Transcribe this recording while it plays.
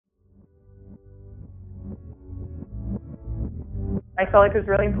I felt like it was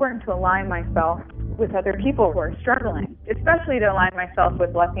really important to align myself with other people who are struggling, especially to align myself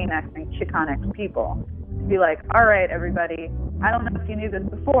with Latinx and Chicanx people. To be like, all right, everybody, I don't know if you knew this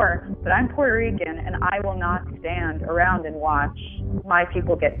before, but I'm Puerto Rican, and I will not stand around and watch my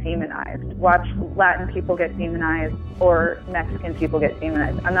people get demonized, watch Latin people get demonized, or Mexican people get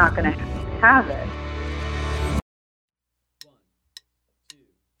demonized. I'm not going to have it.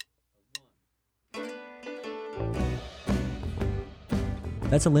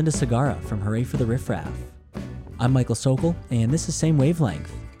 That's Alinda Segarra from Hooray for the Riff Raff. I'm Michael Sokol, and this is Same Wavelength,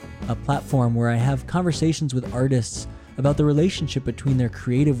 a platform where I have conversations with artists about the relationship between their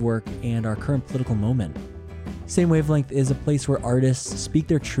creative work and our current political moment. Same Wavelength is a place where artists speak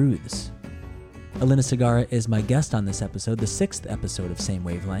their truths. Alinda Segarra is my guest on this episode, the 6th episode of Same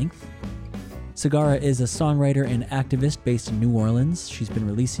Wavelength. Segarra is a songwriter and activist based in New Orleans. She's been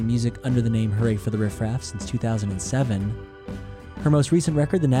releasing music under the name Hooray for the Riff Raff since 2007. Her most recent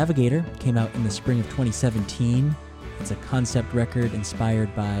record, The Navigator, came out in the spring of 2017. It's a concept record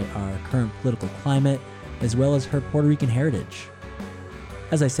inspired by our current political climate, as well as her Puerto Rican heritage.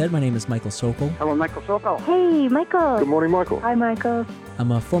 As I said, my name is Michael Sokol. Hello, Michael Sokol. Hey, Michael. Good morning, Michael. Hi, Michael.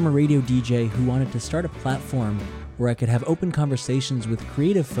 I'm a former radio DJ who wanted to start a platform where I could have open conversations with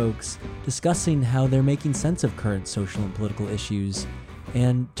creative folks discussing how they're making sense of current social and political issues,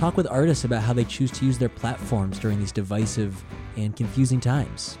 and talk with artists about how they choose to use their platforms during these divisive and confusing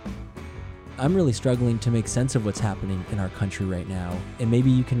times. I'm really struggling to make sense of what's happening in our country right now, and maybe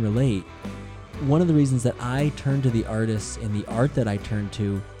you can relate. One of the reasons that I turn to the artists and the art that I turn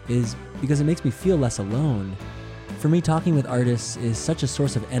to is because it makes me feel less alone. For me, talking with artists is such a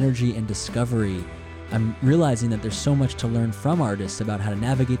source of energy and discovery. I'm realizing that there's so much to learn from artists about how to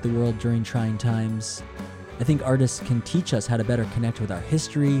navigate the world during trying times. I think artists can teach us how to better connect with our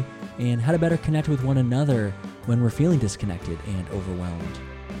history and how to better connect with one another when we're feeling disconnected and overwhelmed.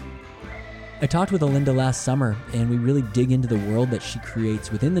 I talked with Alinda last summer, and we really dig into the world that she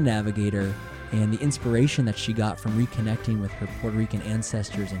creates within The Navigator and the inspiration that she got from reconnecting with her Puerto Rican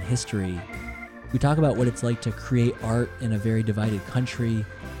ancestors and history. We talk about what it's like to create art in a very divided country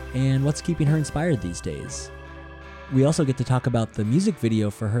and what's keeping her inspired these days. We also get to talk about the music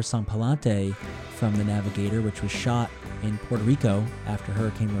video for her song Palante from The Navigator, which was shot in Puerto Rico after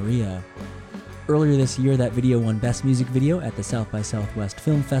Hurricane Maria. Earlier this year, that video won Best Music Video at the South by Southwest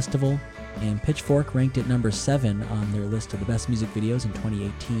Film Festival, and Pitchfork ranked it number 7 on their list of the best music videos in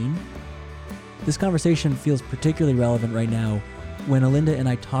 2018. This conversation feels particularly relevant right now. When Alinda and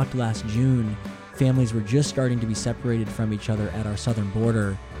I talked last June, families were just starting to be separated from each other at our southern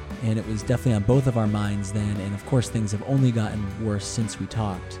border, and it was definitely on both of our minds then, and of course things have only gotten worse since we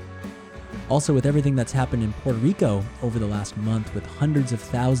talked. Also, with everything that's happened in Puerto Rico over the last month, with hundreds of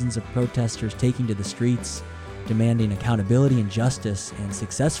thousands of protesters taking to the streets, demanding accountability and justice, and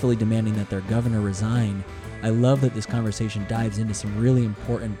successfully demanding that their governor resign, I love that this conversation dives into some really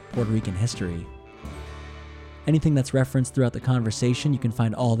important Puerto Rican history. Anything that's referenced throughout the conversation, you can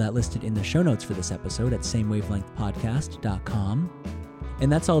find all that listed in the show notes for this episode at samewavelengthpodcast.com.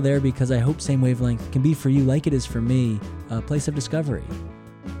 And that's all there because I hope Same Wavelength can be for you, like it is for me, a place of discovery.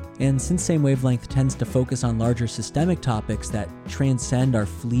 And since Same Wavelength tends to focus on larger systemic topics that transcend our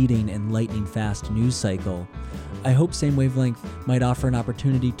fleeting and lightning-fast news cycle, I hope Same Wavelength might offer an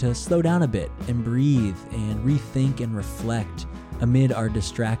opportunity to slow down a bit and breathe and rethink and reflect amid our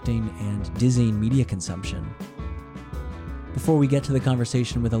distracting and dizzying media consumption. Before we get to the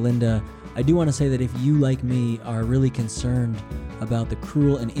conversation with Alinda, I do want to say that if you, like me, are really concerned about the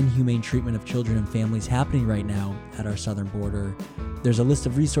cruel and inhumane treatment of children and families happening right now at our southern border, there's a list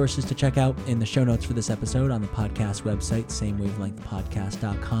of resources to check out in the show notes for this episode on the podcast website,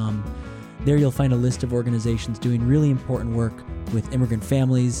 samewavelengthpodcast.com. There you'll find a list of organizations doing really important work with immigrant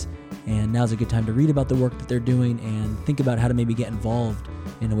families, and now's a good time to read about the work that they're doing and think about how to maybe get involved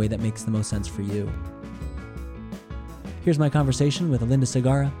in a way that makes the most sense for you. Here's my conversation with Alinda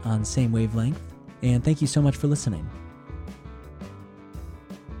Segarra on Same Wavelength, and thank you so much for listening.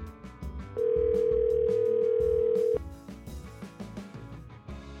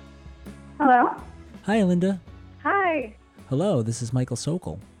 Hello? Hi, Alinda. Hi. Hello, this is Michael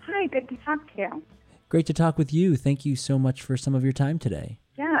Sokol. Hi, good to talk to you. Great to talk with you. Thank you so much for some of your time today.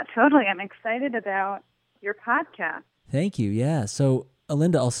 Yeah, totally. I'm excited about your podcast. Thank you. Yeah. So,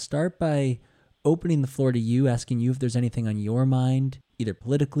 Alinda, I'll start by opening the floor to you, asking you if there's anything on your mind, either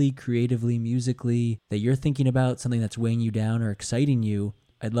politically, creatively, musically, that you're thinking about, something that's weighing you down or exciting you.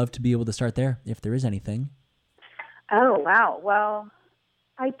 I'd love to be able to start there, if there is anything. Oh, wow. Well,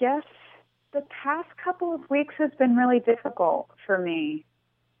 I guess the past couple of weeks has been really difficult for me.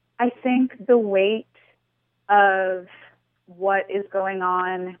 I think the weight of what is going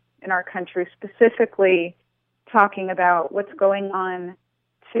on in our country, specifically talking about what's going on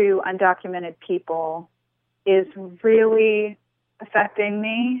to undocumented people, is really affecting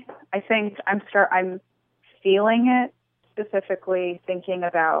me. I think I'm feeling it, specifically thinking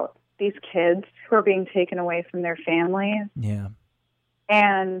about these kids who are being taken away from their families. Yeah.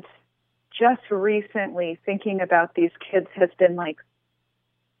 And just recently thinking about these kids has been like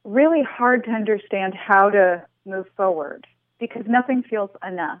really hard to understand how to move forward, because nothing feels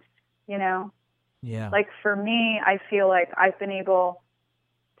enough, you know? Yeah. Like for me, I feel like I've been able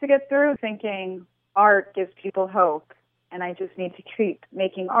to get through thinking art gives people hope, and I just need to keep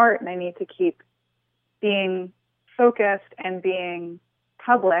making art, and I need to keep being focused and being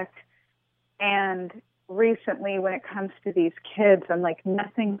public. And recently, when it comes to these kids, I'm like,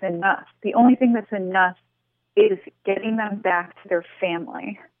 nothing's enough. The only thing that's enough is getting them back to their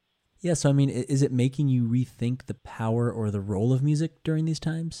family. Yeah, so I mean, is it making you rethink the power or the role of music during these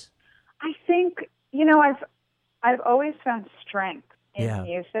times? I think, I've always found strength in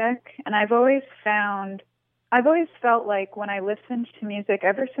music, and I've always felt like when I listened to music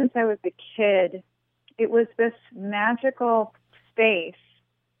ever since I was a kid, it was this magical space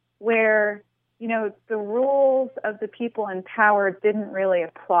where, the rules of the people in power didn't really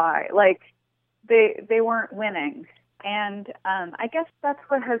apply. Like they weren't winning. And I guess that's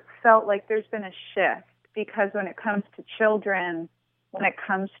what has felt like there's been a shift, because when it comes to children, when it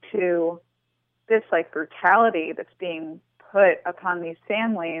comes to this like brutality that's being put upon these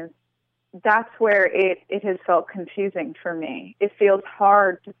families, that's where it has felt confusing for me. It feels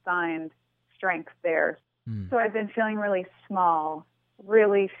hard to find strength there. So I've been feeling really small,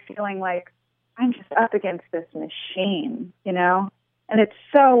 really feeling like I'm just up against this machine, and it's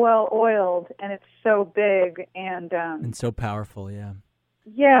so well oiled and it's so big and so powerful. Yeah.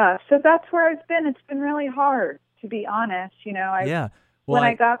 Yeah. So that's where I've been. It's been really hard, to be honest. When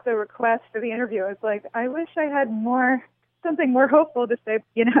I got the request for the interview, I was like, I wish I had something more hopeful to say,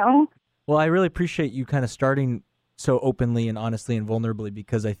 Well, I really appreciate you kind of starting so openly and honestly and vulnerably,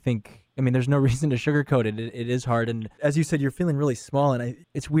 because I think, there's no reason to sugarcoat it. It is hard. And as you said, you're feeling really small. And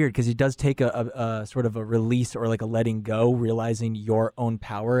it's weird because it does take a sort of a release or like a letting go, realizing your own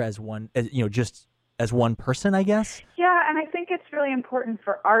power as just as one person, I guess. Yeah. And I think it's really important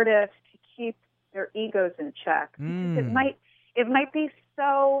for artists to keep their egos in check. It might be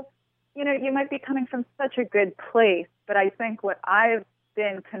so, you might be coming from such a good place, but I think what I've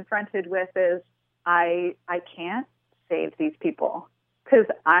been confronted with is I can't save these people, because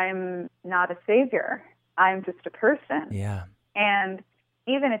I'm not a savior. I'm just a person. Yeah. And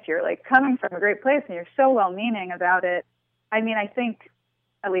even if you're like coming from a great place and you're so well-meaning about it, I think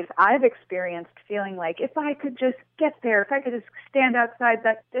at least I've experienced feeling like if I could just get there, if I could just stand outside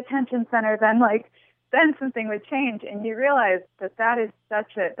that detention center, then something would change. And you realize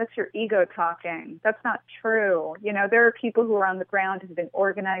that's your ego talking. That's not true. There are people who are on the ground who've been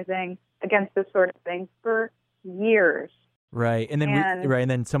organizing against this sort of thing for years. Right. And then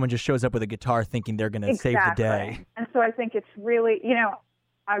and then someone just shows up with a guitar thinking they're going to save the day. And so I think it's really,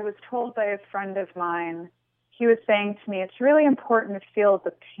 I was told by a friend of mine, he was saying to me, it's really important to feel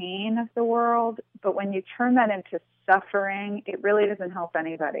the pain of the world, but when you turn that into suffering, it really doesn't help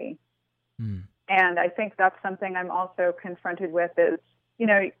anybody. And I think that's something I'm also confronted with is,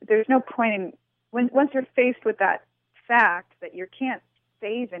 there's no point in, once you're faced with that fact that you can't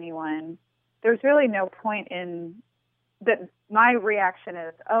save anyone, there's really no point in that. My reaction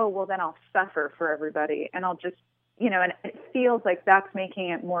is, oh, well, then I'll suffer for everybody, and I'll just, and it feels like that's making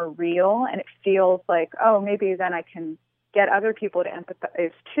it more real, and it feels like, oh, maybe then I can get other people to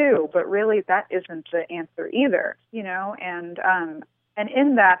empathize too, but really that isn't the answer either, and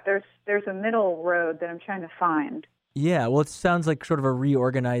in that there's a middle road that I'm trying to find. Yeah, well, it sounds like sort of a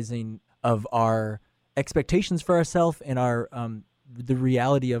reorganizing of our expectations for ourselves and our the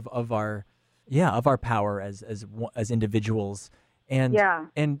reality of our power as individuals, and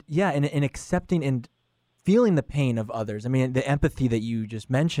accepting and feeling the pain of others. The empathy that you just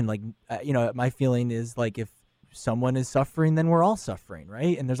mentioned, like my feeling is like if someone is suffering, then we're all suffering,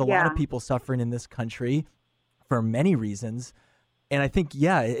 right? And there's a lot of people suffering in this country for many reasons, and I think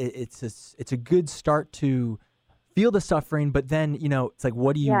it's a good start to feel the suffering, but then it's like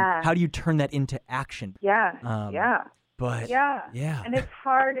how do you turn that into action? But and it's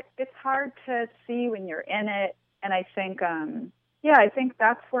hard to see when you're in it. And I think I think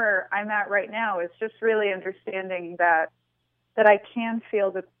that's where I'm at right now, is just really understanding that I can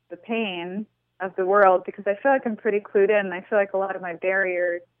feel the pain of the world, because I feel like I'm pretty clued in. I feel like a lot of my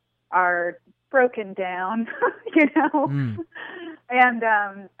barriers are broken down, and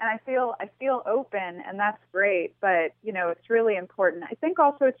I feel open, and that's great. But it's really important. I think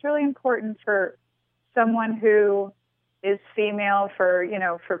also it's really important for someone who is female, for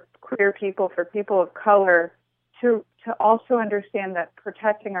queer people, for people of color, to also understand that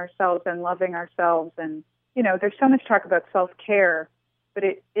protecting ourselves and loving ourselves, and there's so much talk about self-care, but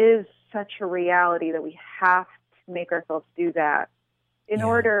it is such a reality that we have to make ourselves do that in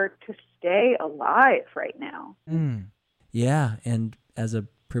order to stay alive right now. Yeah, and as a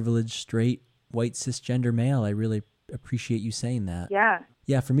privileged, straight, white, cisgender male, I really appreciate you saying that.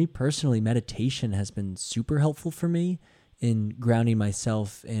 Yeah, for me personally, meditation has been super helpful for me in grounding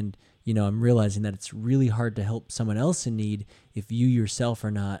myself, and I'm realizing that it's really hard to help someone else in need if you yourself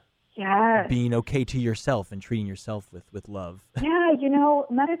are not being okay to yourself and treating yourself with love. Yeah,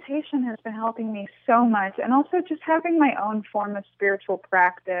 meditation has been helping me so much, and also just having my own form of spiritual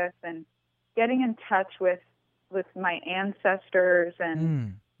practice and getting in touch with my ancestors.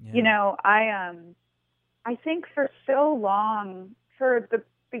 And I think for so long, for the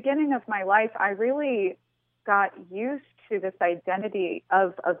beginning of my life, I really got used to this identity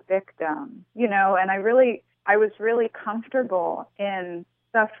of a victim, and I was really comfortable in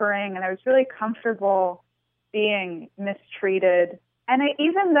suffering, and I was really comfortable being mistreated. And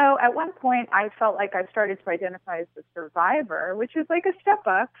even though at one point I felt like I started to identify as a survivor, which is like a step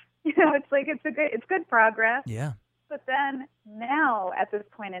up, it's good progress. Yeah. But then now at this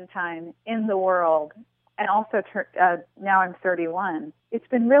point in time in the world, and also now I'm 31, it's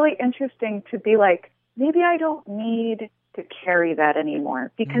been really interesting to be like, maybe I don't need to carry that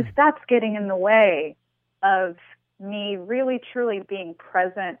anymore, because that's getting in the way of me really truly being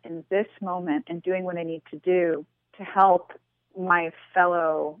present in this moment and doing what I need to do to help my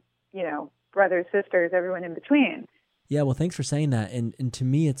fellow, brothers, sisters, everyone in between. Yeah, well, thanks for saying that. And to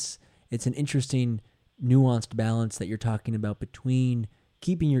me, it's an interesting, nuanced balance that you're talking about between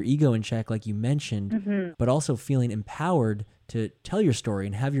keeping your ego in check, like you mentioned, but also feeling empowered to tell your story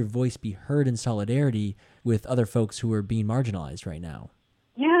and have your voice be heard in solidarity with other folks who are being marginalized right now.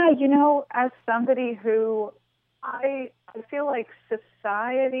 Yeah, as somebody who I feel like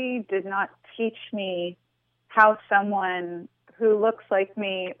society did not teach me how someone who looks like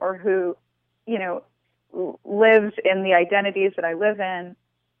me or who, lives in the identities that I live in,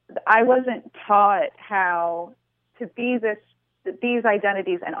 I wasn't taught how to be these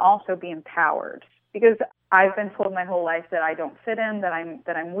identities and also be empowered. Because I've been told my whole life that I don't fit in, that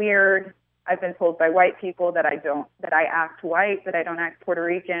I'm weird. I've been told by white people that I act white, that I don't act Puerto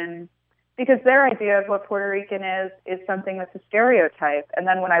Rican, because their idea of what Puerto Rican is something that's a stereotype. And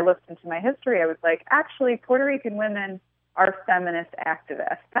then when I looked into my history, I was like, actually, Puerto Rican women are feminist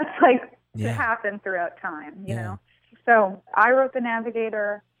activists. That's what happened throughout time, you know? So I wrote The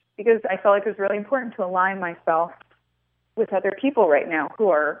Navigator because I felt like it was really important to align myself with other people right now who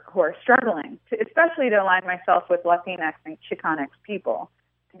are struggling, especially to align myself with Latinx and Chicanx people,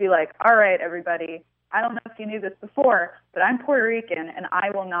 to be like, all right, everybody, I don't know if you knew this before, but I'm Puerto Rican, and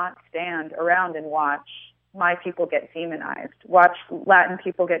I will not stand around and watch my people get demonized, watch Latin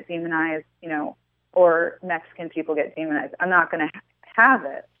people get demonized, or Mexican people get demonized. I'm not going to have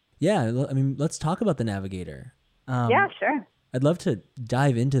it. Yeah, I mean, let's talk about The Navigator. Yeah, sure. I'd love to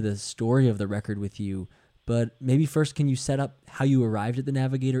dive into the story of the record with you, but maybe first, can you set up how you arrived at The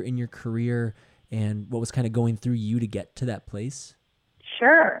Navigator in your career and what was kind of going through you to get to that place?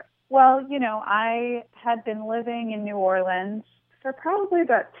 Sure. Well, I had been living in New Orleans for probably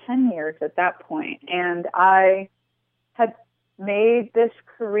about 10 years at that point, and I had made this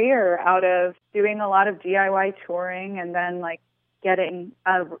career out of doing a lot of DIY touring and then getting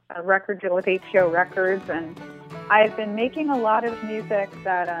a record deal with HBO Records, and I've been making a lot of music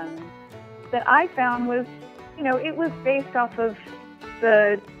that I found was, it was based off of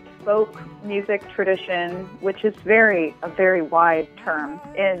the folk music tradition, which is a very wide term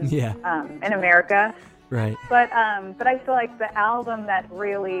in America. Right. But I feel like the album that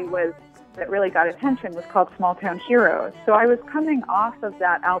really got attention was called Small Town Heroes. So I was coming off of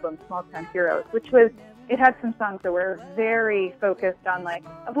that album, Small Town Heroes, it had some songs that were very focused on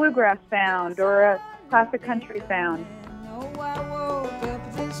a bluegrass sound or a classic country sound. I woke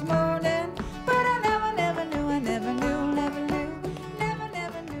up this morning, but I never knew.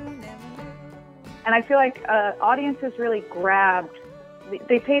 And I feel like audiences really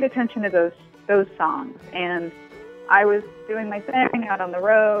they paid attention to those songs. And I was doing my thing out on the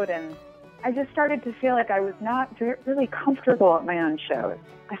road, and I just started to feel like I was not really comfortable at my own shows.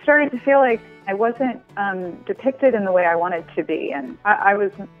 I started to feel like I wasn't depicted in the way I wanted to be, and I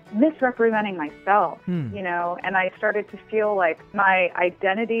was misrepresenting myself, and I started to feel like my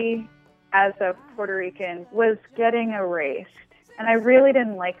identity as a Puerto Rican was getting erased. And I really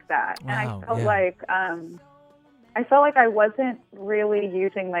didn't like that. Wow, and I felt yeah. like I felt like I wasn't really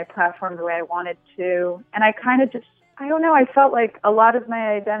using my platform the way I wanted to. And I kind of just, I don't know, I felt like a lot of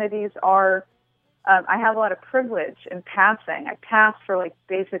my identities are, I have a lot of privilege in passing. I pass for like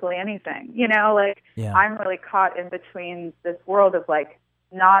basically anything, you know, like Yeah. I'm really caught in between this world of like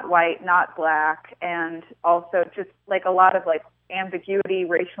not white, not black, and also just like a lot of like ambiguity,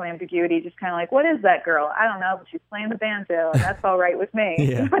 racial ambiguity, just kind of like, what is that girl? I don't know, but she's playing the banjo, and that's all right with me. Yeah.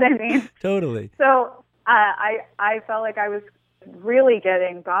 You know what I mean? Totally. So I felt like I was really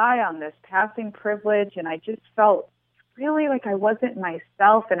getting by on this passing privilege, and I just felt really like I wasn't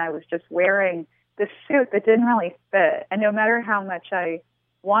myself, and I was just wearing this suit that didn't really fit. And no matter how much I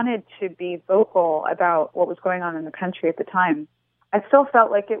wanted to be vocal about what was going on in the country at the time, I still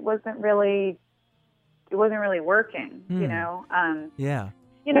felt like it wasn't really working, you know? Yeah.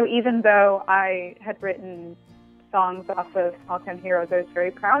 You know, even though I had written songs off of Small Town Heroes I was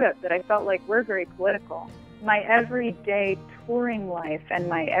very proud of, that I felt like were very political. My everyday touring life and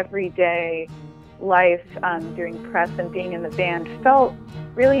my everyday life doing press and being in the band felt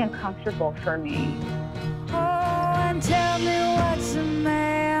really uncomfortable for me. Oh, and tell me what's a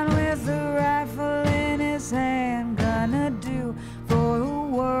man with a rifle in his hand gonna do for a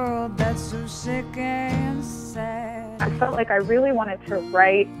world that's so sick and sad. I felt like I really wanted to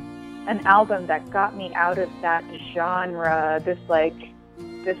write an album that got me out of that genre, this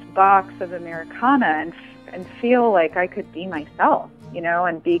box of Americana, and feel like I could be myself, you know,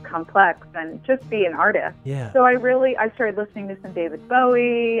 and be complex and just be an artist. Yeah. So I started listening to some David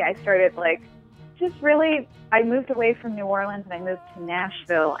Bowie. I started I moved away from New Orleans and I moved to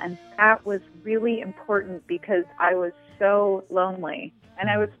Nashville, and that was really important because I was so lonely. And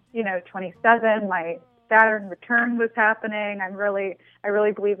I was, 27, my Saturn return was happening. I really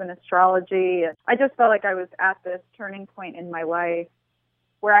believe in astrology. I just felt like I was at this turning point in my life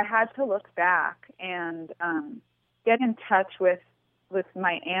where I had to look back and get in touch with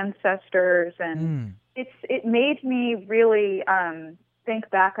my ancestors, and it made me really think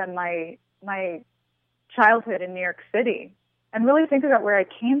back on my childhood in New York City and really think about where I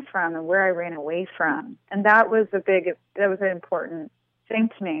came from and where I ran away from. And that was an important thing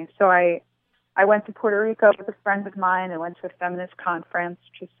to me. So I went to Puerto Rico with a friend of mine and went to a feminist conference,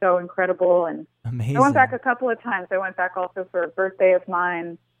 which was so incredible. And Amazing. I went back a couple of times. I went back also for a birthday of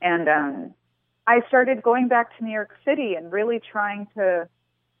mine. And I started going back to New York City and really trying to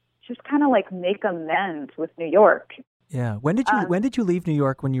just kind of like make amends with New York. Yeah. When did you leave New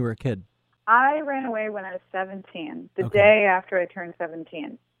York when you were a kid? I ran away when I was 17, the Okay. day after I turned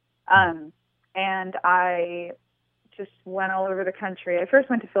 17. And I just went all over the country. I first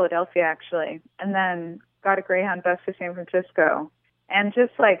went to Philadelphia, actually, and then got a Greyhound bus to San Francisco. And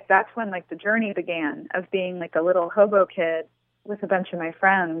just like, that's when like the journey began of being like a little hobo kid with a bunch of my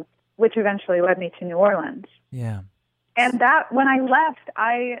friends, which eventually led me to New Orleans. Yeah. And that, when I left,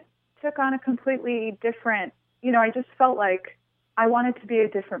 I took on a completely different, I just felt like I wanted to be a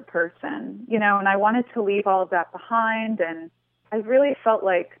different person, and I wanted to leave all of that behind. And I really felt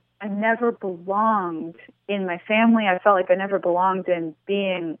like I never belonged in my family. I felt like I never belonged in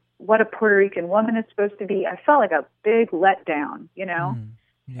being what a Puerto Rican woman is supposed to be. I felt like a big letdown, Yeah.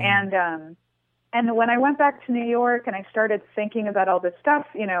 And when I went back to New York and I started thinking about all this stuff,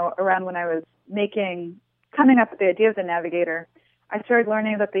 around when I was coming up with the idea of the Navigator, I started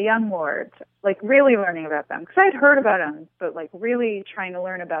learning about the Young Lords, like really learning about them, because I had heard about them, but like really trying to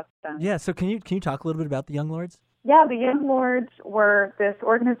learn about them. Yeah. So can you talk a little bit about the Young Lords? Yeah, the Young Lords were this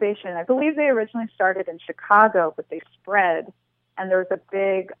organization. I believe they originally started in Chicago, but they spread, and there was a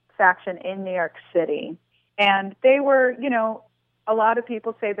big faction in New York City. And they were, a lot of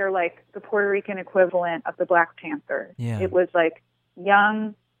people say they're like the Puerto Rican equivalent of the Black Panther. Yeah. It was like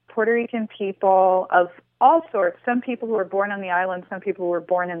young Puerto Rican people of all sorts, some people who were born on the island, some people who were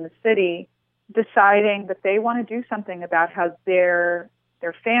born in the city, deciding that they want to do something about how their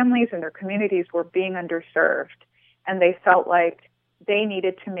families and their communities were being underserved. And they felt like they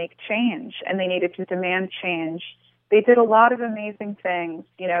needed to make change and they needed to demand change. They did a lot of amazing things.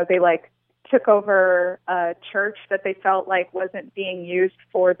 They took over a church that they felt like wasn't being used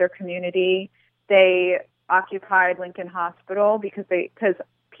for their community. They occupied Lincoln Hospital because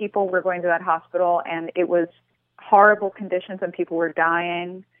people were going to that hospital and it was horrible conditions and people were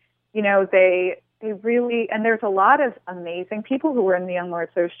dying. They really, and there's a lot of amazing people who were in the Young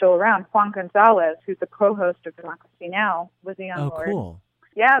Lords that are still around. Juan Gonzalez, who's the co-host of Democracy Now!, was a Young Lord. Oh, cool.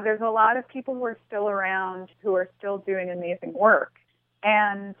 Yeah, there's a lot of people who are still around who are still doing amazing work.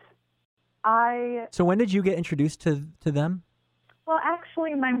 And So when did you get introduced to them? Well,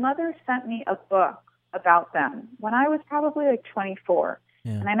 actually, my mother sent me a book about them when I was probably like 24.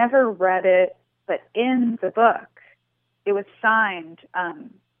 Yeah. And I never read it, but in the book, it was signed.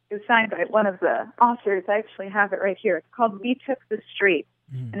 It was signed by one of the authors. I actually have it right here. It's called We Took the Street,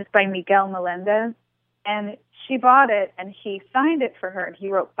 and it's by Miguel Melendez. And she bought it, and he signed it for her, and he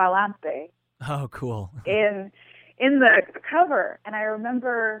wrote Palante Oh, cool. in the cover. And I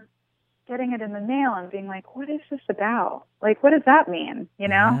remember getting it in the mail and being like, what is this about? Like, what does that mean? You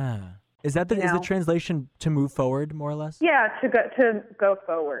know? Yeah. Is that the, You is the know? translation to move forward, more or less? Yeah, to go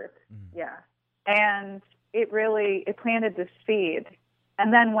forward. Yeah. And it planted this seed.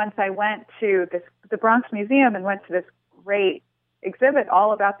 And then once I went to the Bronx Museum and went to this great exhibit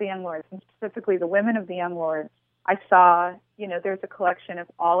all about the Young Lords, and specifically the women of the Young Lords, I saw, there's a collection of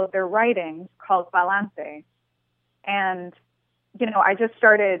all of their writings called Palante. And, I just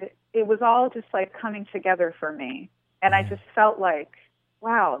started, it was all just like coming together for me. And I just felt like,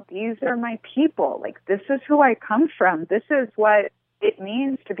 wow, these are my people. Like, this is who I come from. This is what it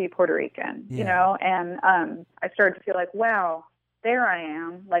means to be Puerto Rican, And I started to feel like, wow, there I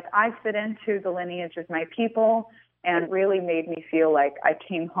am. Like, I fit into the lineage of my people, and really made me feel like I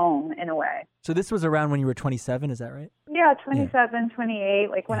came home in a way. So this was around when you were 27, is that right? Yeah, 27, 28,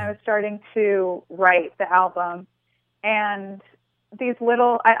 like when I was starting to write the album. And these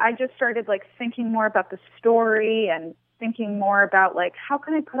I just started like thinking more about the story and thinking more about like, how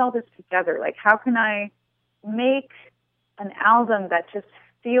can I put all this together? Like, how can I make an album that just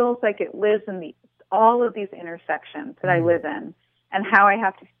feels like it lives in all of these intersections that I live in, and how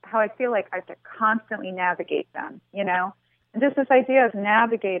I feel like I have to constantly navigate them, And just this idea of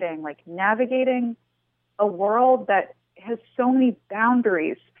navigating a world that has so many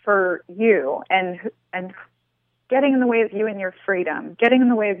boundaries for you, and getting in the way of you and your freedom, getting in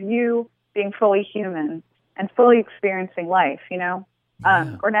the way of you being fully human and fully experiencing life,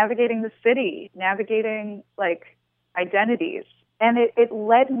 or navigating the city, navigating like identities. And it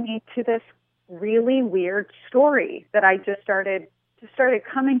led me to this really weird story that I just started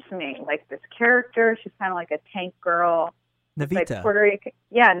coming to me. Like this character, she's kind of like a tank girl. Navita. Like Puerto Rican.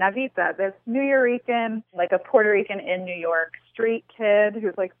 Yeah, Navita, this New Yorican, like a Puerto Rican in New York street kid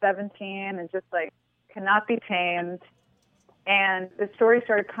who's like 17 and just like cannot be tamed. And the story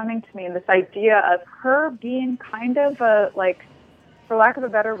started coming to me, and this idea of her being kind of a, like, for lack of a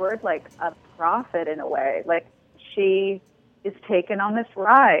better word, like a prophet in a way. Like, she is taken on this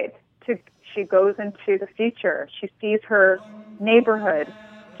ride. She goes into the future. She sees her neighborhood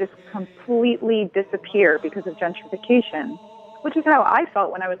just completely disappear because of gentrification, which is how I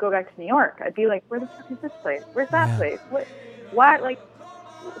felt when I would go back to New York. I'd be like, where the fuck is this place? Where's that place? Why, like,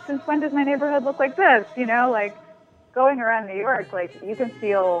 since when does my neighborhood look like this? Like, going around New York, like, you can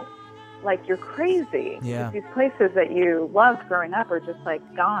feel like you're crazy. Yeah. These places that you loved growing up are just, like,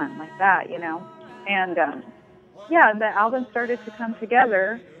 gone like that, And, the album started to come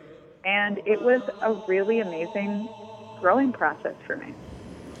together, and it was a really amazing growing process for me.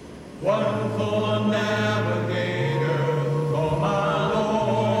 Wonderful navigator, oh my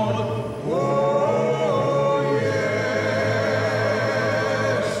Lord, oh yes.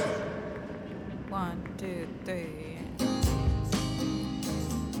 1, 2, 3.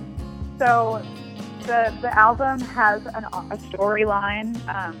 So the album has a storyline.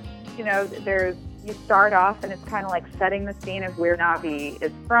 You start off and it's kind of like setting the scene of where Navi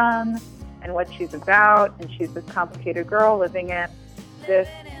is from and what she's about, and she's this complicated girl living in this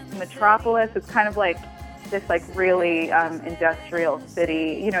metropolis. It's kind of like this like really industrial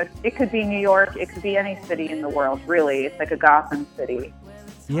city. It could be New York, it could be any city in the world, really. It's like a Gotham City.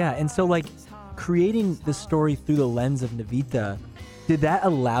 Yeah, and so like creating the story through the lens of Navita, did that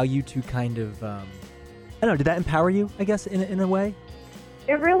allow you to kind of, I don't know, did that empower you, I guess, in a way?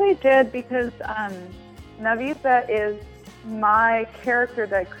 It really did, because Navita is my character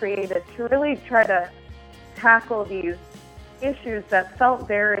that I created to really try to tackle these issues that felt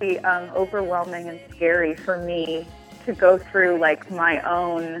very overwhelming and scary for me to go through, like, my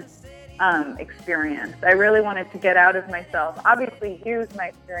own experience. I really wanted to get out of myself, obviously use my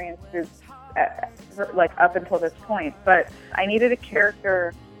experiences like up until this point, but I needed a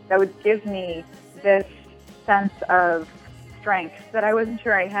character that would give me this sense of strength that I wasn't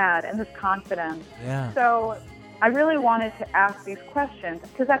sure I had, and this confidence. Yeah. So I really wanted to ask these questions,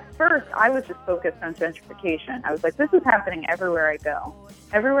 because at first I was just focused on gentrification. I was like, this is happening everywhere I go.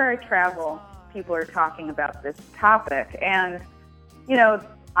 Everywhere I travel, people are talking about this topic. And,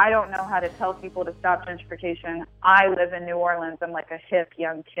 I don't know how to tell people to stop gentrification. I live in New Orleans. I'm like a hip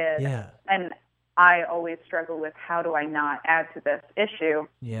young kid. Yeah. And I always struggle with, how do I not add to this issue?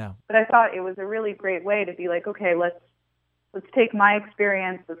 Yeah. But I thought it was a really great way to be like, okay, let's let's take my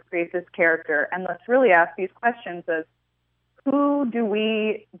experience, let's create this character, and let's really ask these questions of who do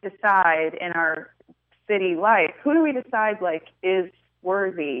we decide in our city life, who do we decide, like, is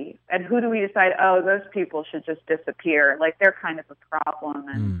worthy, and who do we decide, oh, those people should just disappear, like, they're kind of a problem,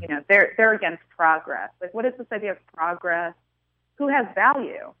 and, you know, they're against progress. Like, what is this idea of progress? Who has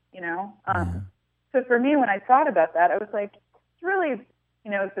value, you know? So for me, when I thought about that, I was like, it's really,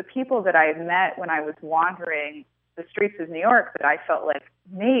 you know, the people that I had met when I was wandering the streets of New York that I felt like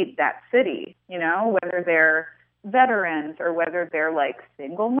made that city, you know, whether they're veterans or whether they're like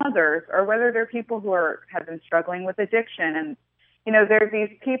single mothers or whether they're people who have been struggling with addiction. And, you know, there are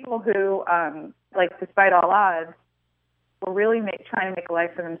these people who, like, despite all odds, were really trying to make a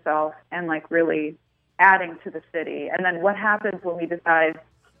life for themselves and, like, really adding to the city. And then what happens when we decide,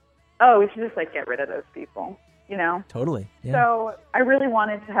 oh, we should just, like, get rid of those people, you know? Totally. Yeah. So I really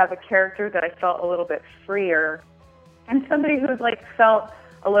wanted to have a character that I felt a little bit freer and somebody who's, like, felt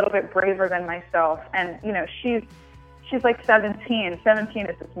a little bit braver than myself. And, you know, she's like 17. 17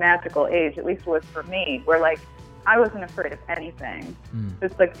 is this magical age, at least it was for me, where, like, I wasn't afraid of anything.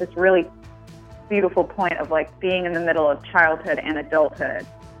 It's like this really beautiful point of, like, being in the middle of childhood and adulthood.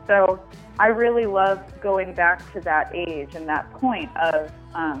 So I really love going back to that age and that point of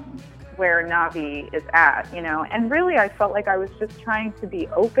where Navi is at, you know. And really I felt like I was just trying to be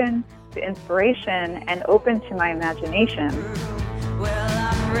open to inspiration and open to my imagination. Well,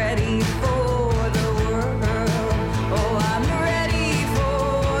 I'm ready for the world. Oh, I'm ready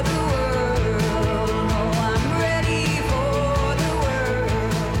for the world. Oh, I'm ready for the world.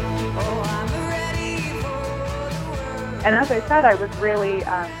 Oh, I'm ready for the world. And as I said, I was really,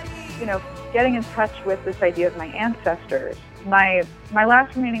 you know, getting in touch with this idea of my ancestors. My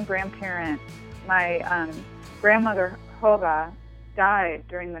last remaining grandparent, my grandmother, Hova, died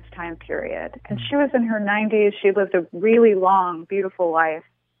during this time period. And she was in her 90s. She lived a really long, beautiful life.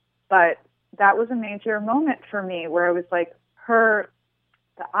 But that was a major moment for me where I was like, the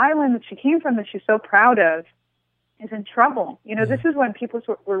island that she came from that she's so proud of is in trouble. You know, this is when people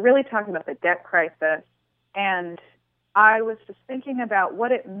were really talking about the debt crisis. And I was just thinking about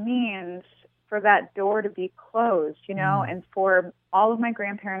what it means for that door to be closed, you know, and for all of my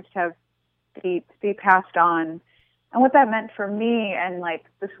grandparents to be passed on. And what that meant for me and, like,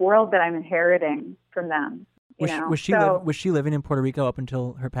 this world that I'm inheriting from them. Was she living in Puerto Rico up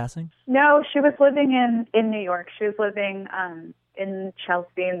until her passing? No, she was living in New York. She was living in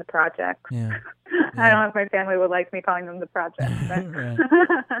Chelsea in the projects. Yeah. I don't know if my family would like me calling them the projects. But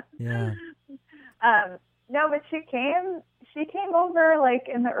Yeah. No, but she came over, like,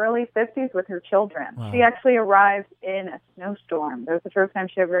 in the early 50s with her children. Wow. She actually arrived in a snowstorm. That was the first time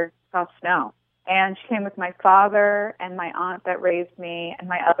she ever saw snow. And she came with my father and my aunt that raised me and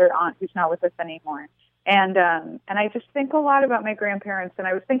my other aunt who's not with us anymore. And I just think a lot about my grandparents, and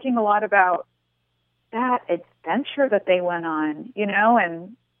I was thinking a lot about that adventure that they went on, you know,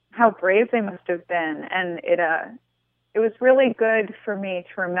 and how brave they must have been. And it was really good for me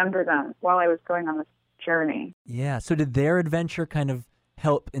to remember them while I was going on this journey. Yeah. So did their adventure kind of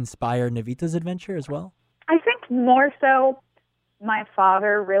help inspire Navita's adventure as well? I think more so my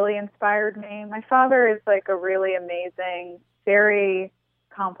father really inspired me. My father is, like, a really amazing, very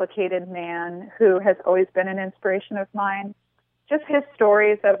complicated man who has always been an inspiration of mine. Just his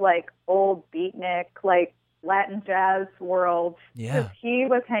stories of, like, old beatnik, like, Latin jazz world. Yeah. Because he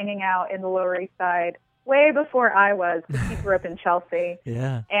was hanging out in the Lower East Side way before I was, because he grew up in Chelsea.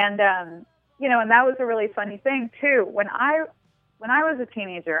 Yeah. And, you know, and that was a really funny thing, too. When I was a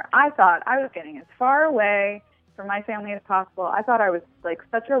teenager, I thought I was getting as far away from my family as possible. I thought I was, like,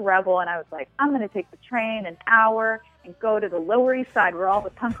 such a rebel, and I was like, I'm going to take the train an hour and go to the Lower East Side where all the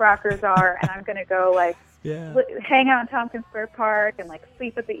punk rockers are, and I'm going to go, like, hang out in Tompkins Square Park and, like,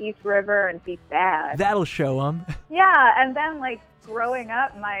 sleep at the East River and be bad. That'll show them. Yeah, and then, like, growing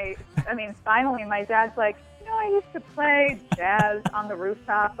up, finally my dad's like, you know, I used to play jazz on the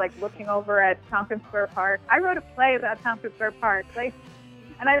rooftop, like, looking over at Tompkins Square Park. I wrote a play about Tompkins Square Park, like,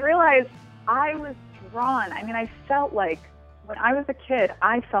 and I realized I was drawn. I mean, I felt like when I was a kid,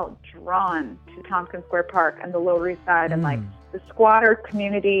 I felt drawn to Tompkins Square Park and the Lower East Side and, like, the squatter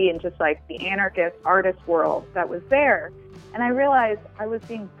community and just, like, the anarchist artist world that was there. And I realized I was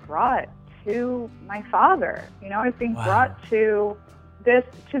being brought to my father. You know, I was being brought to the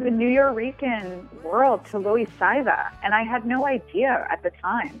Nuyorican world, to Loisaida. And I had no idea at the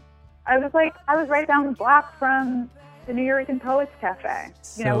time. I was right down the block from the Nuyorican Poets Cafe,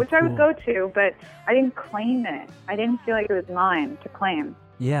 you know, which I would go to, but I didn't claim it. I didn't feel like it was mine to claim.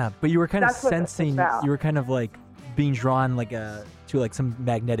 Yeah, but you were kind of sensing, you were kind of, like, being drawn to like some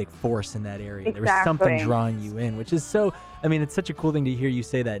magnetic force in that area. Exactly. There was something drawing you in, which is so, I mean, it's such a cool thing to hear you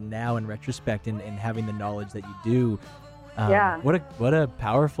say that now in retrospect and having the knowledge that you do. Yeah. What a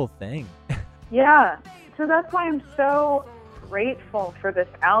powerful thing. Yeah. So that's why I'm so grateful for this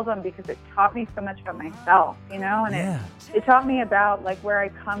album, because it taught me so much about myself, you know, and Yeah. it taught me about like where I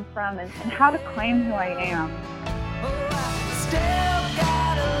come from and how to claim who I am. Oh, I still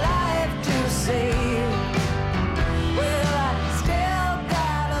got a life to save. Well, I still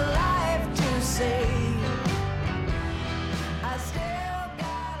got a life to save. I still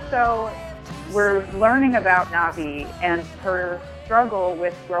got a So we're learning about Navi and her struggle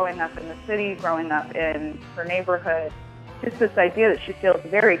with growing up in the city, growing up in her neighborhood. Just this idea that she feels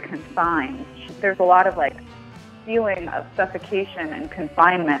very confined. There's a lot of like feeling of suffocation and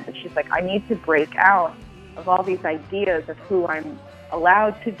confinement that she's like, I need to break out of all these ideas of who I'm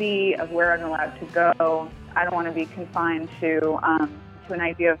allowed to be, of where I'm allowed to go. I don't want to be confined to an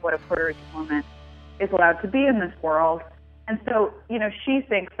idea of what a Puerto Rican woman is allowed to be in this world. And so, you know, she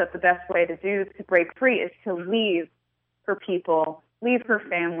thinks that the best way to break free is to leave her people, leave her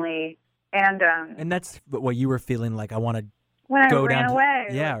family, and that's what you were feeling like. I want to when I go ran down to- away,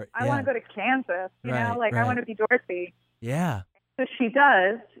 yeah, like, I yeah. want to go to Kansas, you know, Right, like I right. want to be Dorothy. Yeah. So she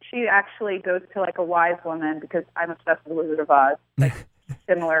does. She actually goes to like a wise woman, because I'm obsessed with the Wizard of Oz, like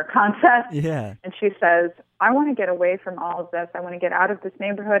similar concept. Yeah. And she says, I want to get away from all of this. I want to get out of this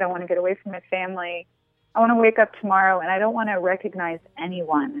neighborhood. I want to get away from my family. I want to wake up tomorrow and I don't want to recognize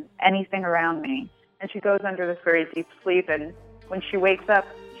anyone, anything around me. And she goes under this very deep sleep, and when she wakes up,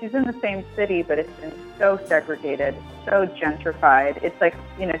 she's in the same city, but it's been so segregated, so gentrified. It's like,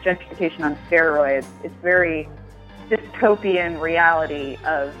 you know, gentrification on steroids. It's very dystopian reality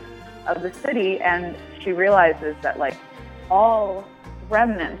of the city, and she realizes that like all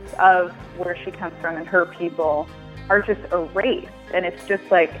remnants of where she comes from and her people are just erased, and it's just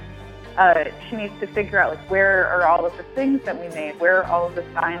like she needs to figure out like where are all of the things that we made, where are all of the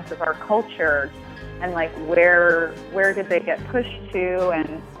signs of our culture, and like where did they get pushed to,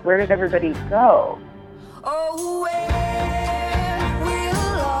 and where did everybody go? Oh, where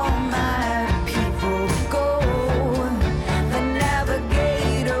will all my people go? The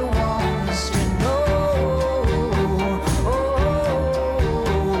navigator wants to know.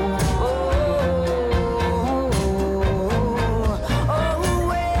 Oh,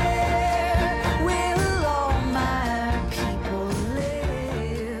 where will all my people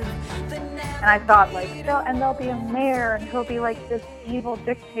live? And I thought, like, there'll be a mayor, and he'll be like this evil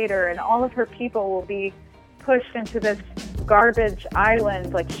dictator, and all of her people will be pushed into this garbage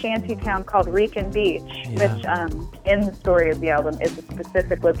island, like shanty town called Rican Beach, Yeah. which in the story of the album is a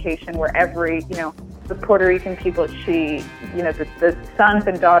specific location where every, you know, the Puerto Rican people the sons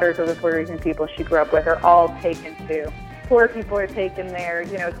and daughters of the Puerto Rican people she grew up with are all taken to. Poor people are taken there.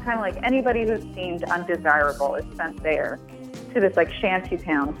 You know, it's kind of like anybody who seemed undesirable is sent there to this like shanty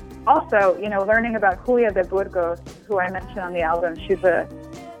town. Also, you know, learning about Julia de Burgos, who I mentioned on the album, she's a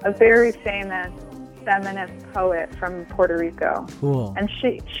very famous feminist poet from Puerto Rico. Cool. And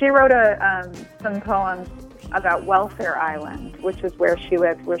she wrote some poems about Welfare Island, which is where she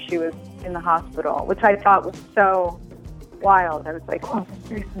lived, where she was in the hospital, which I thought was so wild. I was like, oh, that's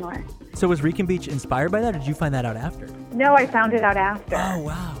very similar. So was Rican Beach inspired by that, or did you find that out after? No, I found it out after. Oh,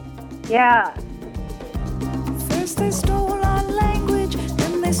 wow. Yeah. First they stole our language,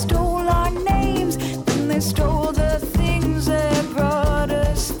 then they stole our names, then they stole the things that brought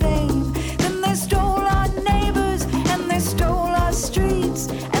us fame. Then they stole our neighbors, and they stole our streets,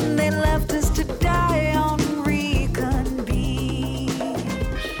 and they left us to die on Rican Beach.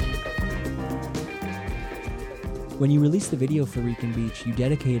 When you released the video for Rican Beach, you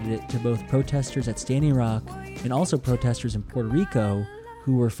dedicated it to both protesters at Standing Rock and also protesters in Puerto Rico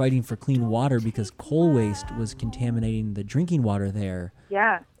who were fighting for clean water because coal waste was contaminating the drinking water there.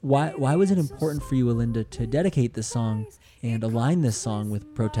 Yeah. Why was it important for you, Alinda, to dedicate this song and align this song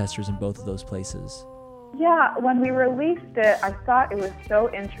with protesters in both of those places? Yeah, when we released it, I thought it was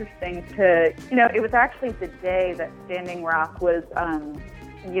so interesting to, you know, it was actually the day that Standing Rock was,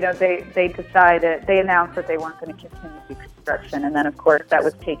 you know, they announced that they weren't going to continue the construction. And then, of course, that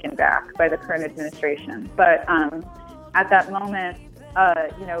was taken back by the current administration. But at that moment,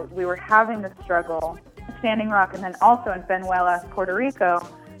 you know, we were having the struggle at Standing Rock, and then also in Benuelas, Puerto Rico,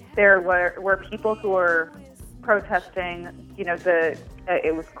 there were people who were protesting, you know,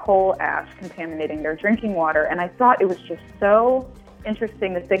 it was coal ash contaminating their drinking water. And I thought it was just so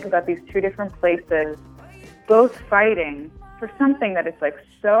interesting to think about these two different places, both fighting for something that is like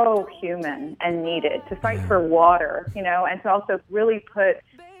so human and needed, to fight for water, you know, and to also really put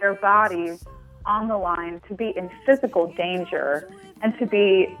their bodies on the line, to be in physical danger, and to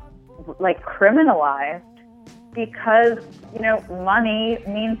be like criminalized because, money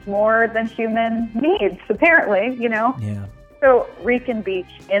means more than human needs, apparently, Yeah. So Rican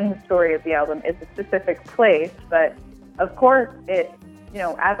Beach in the story of the album is a specific place, but of course it,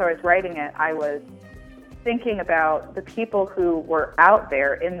 as I was writing it, I was thinking about the people who were out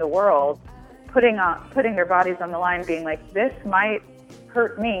there in the world putting their bodies on the line, being like, this might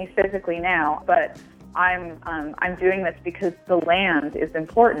hurt me physically now, but I'm doing this because the land is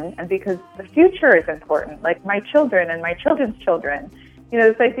important and because the future is important, like my children and my children's children.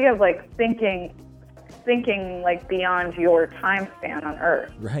 This idea of like thinking like beyond your time span on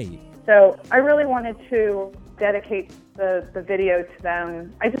Earth. Right. So I really wanted to dedicate the video to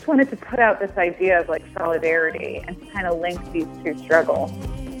them. I just wanted to put out this idea of like solidarity and to kind of link these two struggles.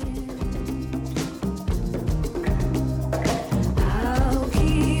 I'll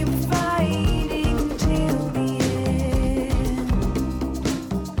keep fighting till the end.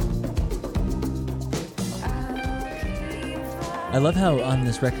 I love how on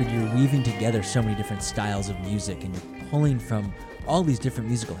this record you're weaving together so many different styles of music and you're pulling from all these different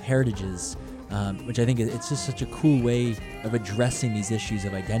musical heritages, which I think it's just such a cool way of addressing these issues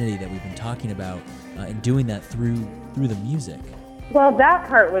of identity that we've been talking about, and doing that through the music. Well, that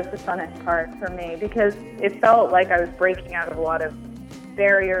part was the funnest part for me because it felt like I was breaking out of a lot of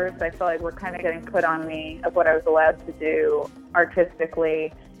barriers I felt like were kind of getting put on me of what I was allowed to do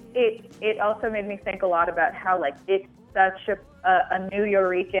artistically. It also made me think a lot about how like it's such a New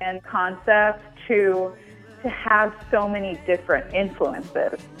Yorican concept to have so many different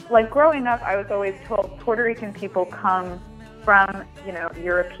influences. Like growing up, I was always told Puerto Rican people come from,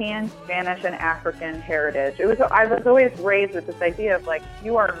 European, Spanish, and African heritage. I was always raised with this idea of like,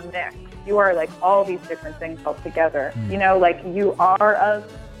 you are mixed. You are like all these different things all together. Like you are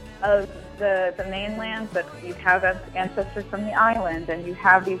of the mainland, but you have ancestors from the island, and you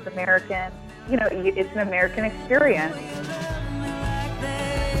have these American, it's an American experience.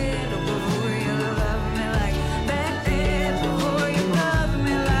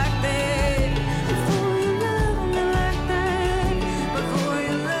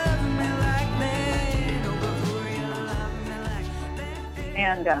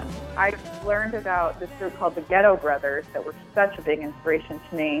 And I learned about this group called the Ghetto Brothers that were such a big inspiration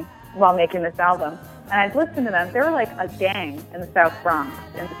to me while making this album. And I'd listened to them. They were like a gang in the South Bronx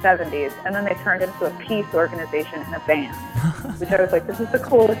in the 70s, and then they turned into a peace organization in a band, which I was like, this is the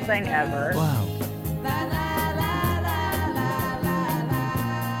coolest thing ever. Wow.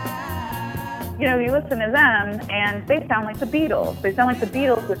 You listen to them, and they sound like the Beatles. They sound like the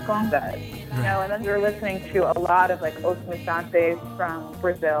Beatles with congas. And then you're listening to a lot of like Os Mutantes from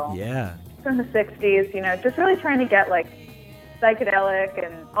Brazil. Yeah. From the 60s, just really trying to get like psychedelic,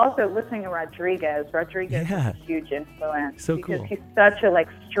 and also listening to Rodriguez. Rodriguez is a huge influence. So because cool. he's such a like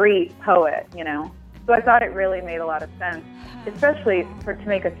street poet, So I thought it really made a lot of sense, especially to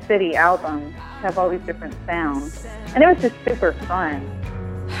make a city album, to have all these different sounds. And it was just super fun.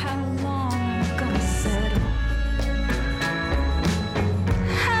 How long I'm gonna settle?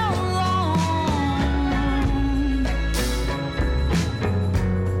 How long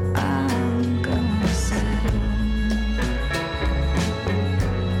I'm gonna settle?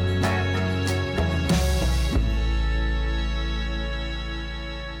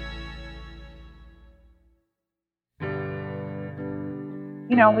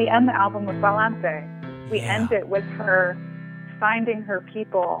 We end the album with Balance. We end it with her finding her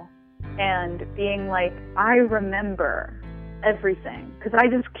people and being like, I remember everything because I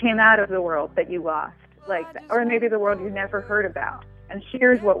just came out of the world that you lost, or maybe the world you never heard about. And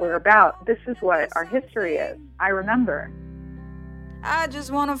here's what we're about. This is what our history is. I remember. I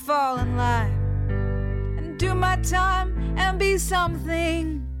just wanna fall in line and do my time and be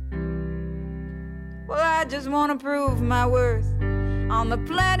something. Well, I just wanna prove my worth on the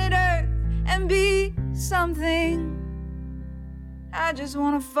planet Earth and be something. I just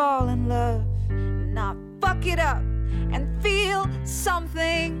wanna fall in love and not fuck it up and feel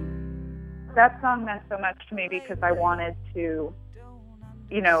something. That song meant so much to me because I wanted to,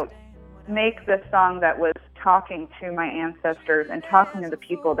 make the song that was talking to my ancestors and talking to the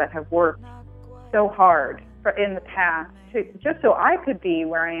people that have worked so hard in the past, just so I could be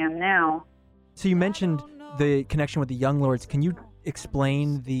where I am now. So you mentioned the connection with the Young Lords. Can you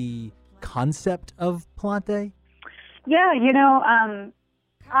explain the concept of Palante? Yeah,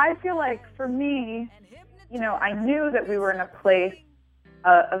 I feel like for me, I knew that we were in a place,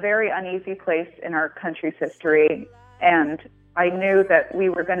 a very uneasy place in our country's history, and I knew that we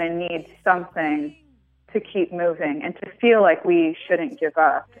were going to need something to keep moving and to feel like we shouldn't give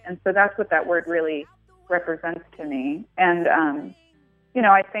up. And so that's what that word really represents to me. And, you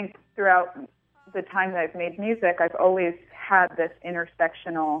know, I think throughout the time that I've made music, I've always had this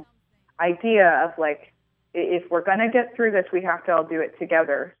intersectional idea of like, if we're going to get through this, we have to all do it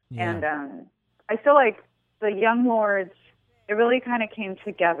together. Yeah. And I feel like the Young Lords, it really kind of came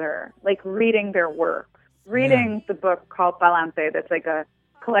together, like reading their work, reading the book called Palante, that's like a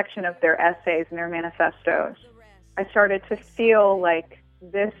collection of their essays and their manifestos. I started to feel like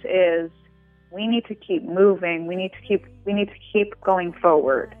this is, we need to keep moving, we need to keep going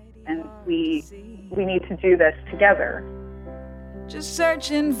forward, and we need to do this together. Just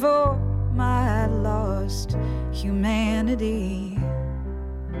searching for my lost humanity.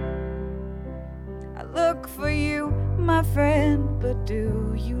 I look for you, my friend, but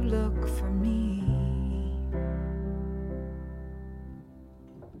do you look for me?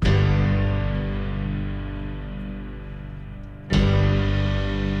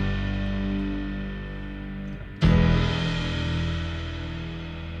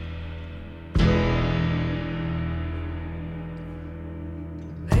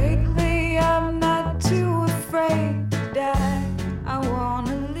 Lately I'm not too afraid to die. I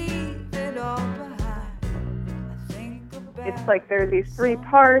wanna leave it all behind. I think about It's like there are these three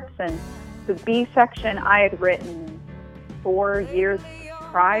parts, and the B section I had written 4 years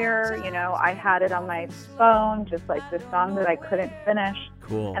prior. You know, I had it on my phone, just like this song that I couldn't finish.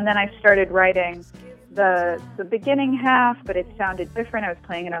 Cool. And then I started writing the beginning half, but it sounded different. I was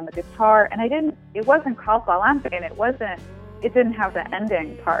playing it on the guitar, and it wasn't called Palante, and it didn't have the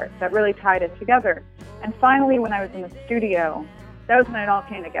ending part that really tied it together. And finally, when I was in the studio, that was when it all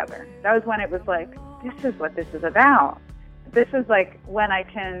came together. That was when it was like, this is what this is about. This is like when I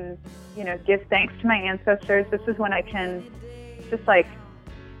can, you know, give thanks to my ancestors. This is when I can just like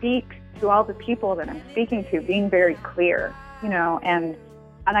speak to all the people that I'm speaking to, being very clear, you know, and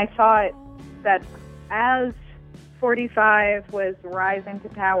I thought that as 45 was rising to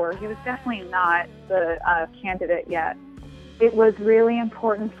power, he was definitely not the candidate yet. It was really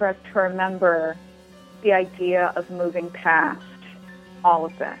important for us to remember the idea of moving past all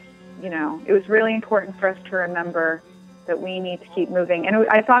of this. You know, it was really important for us to remember that we need to keep moving. And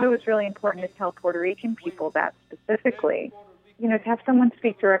I thought it was really important to tell Puerto Rican people that specifically, you know, to have someone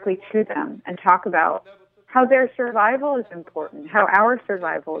speak directly to them and talk about how their survival is important, how our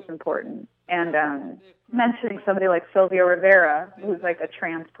survival is important. And mentioning somebody like Sylvia Rivera, who's like a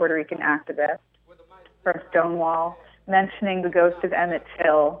trans Puerto Rican activist from Stonewall, mentioning the ghost of Emmett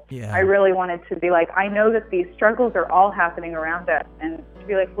Till. Yeah. I really wanted to be like, I know that these struggles are all happening around us, and to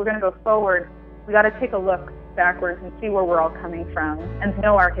be like, we're going to go forward. We got to take a look backwards and see where we're all coming from and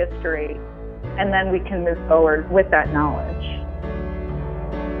know our history, and then we can move forward with that knowledge.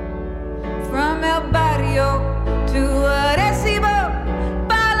 from El Barrio to Arecibo,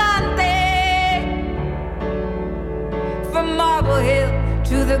 Palante, from Marble Hill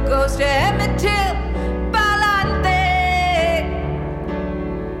to the ghost of Emmett Till, Palante,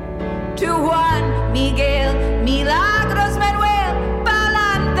 to Juan Miguel Milagros Manuel,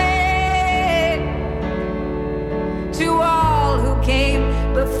 Palante, to all who came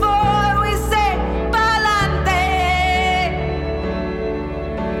before we say Palante,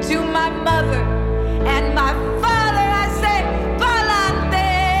 to my mother and my father I say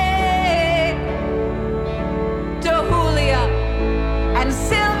Palante, to Julia and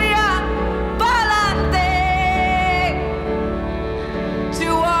Sylvia, Palante, to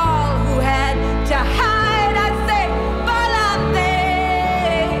all who had to hide I say Palante,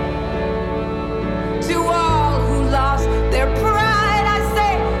 to all who lost their pride I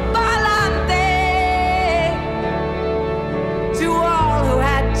say Palante, to all who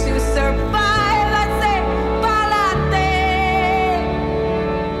had to survive I say Palante,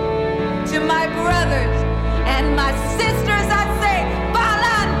 to my brothers and my sisters I say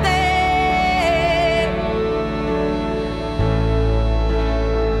Palante,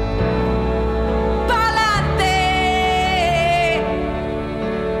 Palante,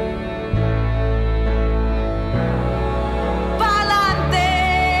 Palante,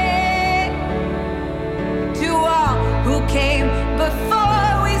 to all who came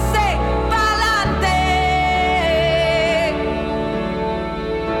before we say Palante.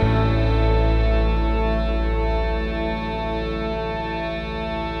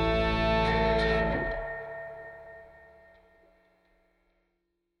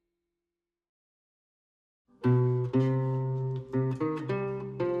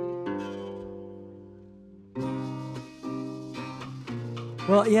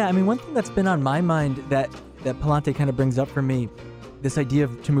 Well, yeah, I mean, one thing that's been on my mind that Palante kind of brings up for me this idea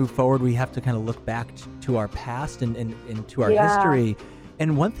of to move forward, we have to kind of look back to our past and to our history.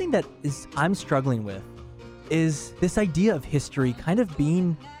 And one thing that I'm struggling with is this idea of history kind of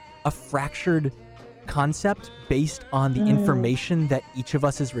being a fractured concept based on the information that each of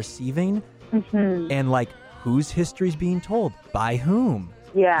us is receiving, and like whose history is being told by whom.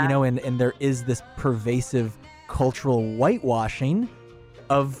 Yeah. You know, and there is this pervasive cultural whitewashing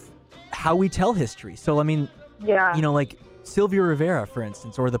of how we tell history. So, I mean, you know, like Sylvia Rivera, for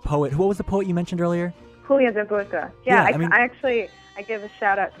instance, or the poet. What was the poet you mentioned earlier? Julia de Bouca. Yeah, I give a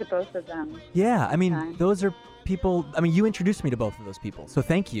shout out to both of them. Yeah, I mean, those are people. I mean, you introduced me to both of those people, so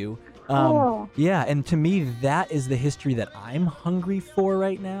thank you. Cool. Yeah, and to me, that is the history that I'm hungry for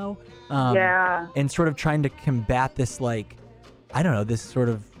right now. And sort of trying to combat this, like, I don't know, this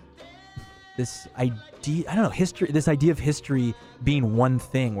idea. I don't know, history. This idea of history being one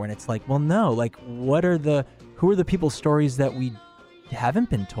thing, when it's like, well, no, like, who are the people's stories that we haven't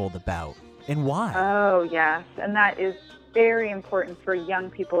been told about, and why? Oh, yes, and that is very important for young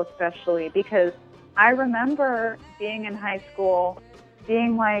people especially, because I remember being in high school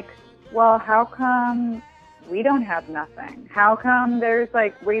being like, well, how come we don't have nothing? How come there's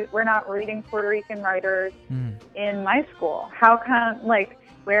like, we're not reading Puerto Rican writers in my school? How come, like,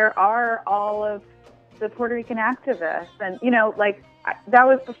 where are all of the Puerto Rican activists? And, you know, like, that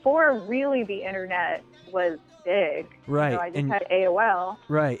was before really the internet was big. Right. You know, I just had AOL.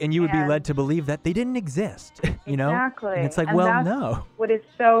 Right. And you would be led to believe that they didn't exist, you know? Exactly. And it's like, and well, no. What is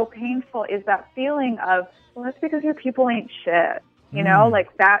so painful is that feeling of, well, that's because your people ain't shit. You know,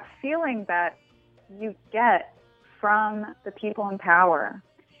 like that feeling that you get from the people in power.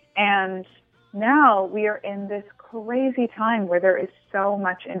 And now we are in this crazy time where there is so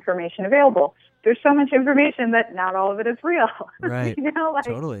much information available. There's so much information that not all of it is real. Right. You know, like,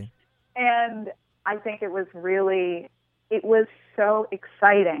 totally. And I think it was so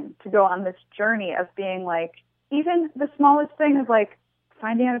exciting to go on this journey of being like, even the smallest thing of like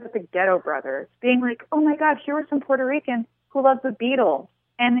finding out about the Ghetto Brothers, being like, oh my God, here were some Puerto Ricans who love the Beatles.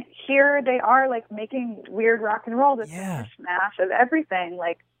 And here they are, like, making weird rock and roll, this smash of everything.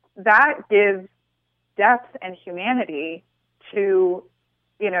 Like, that gives depth and humanity to,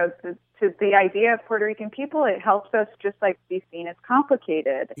 you know, to the idea of Puerto Rican people. It helps us just, like, be seen as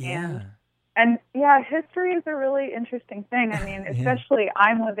complicated. Yeah. And history is a really interesting thing. I mean, especially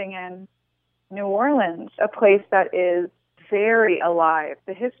I'm living in New Orleans, a place that is very alive.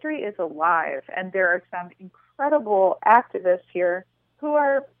 The history is alive, and there are some incredible activists here who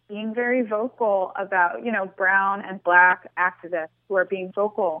are being very vocal about, you know, brown and black activists who are being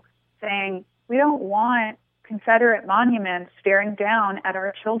vocal, saying, we don't want Confederate monuments staring down at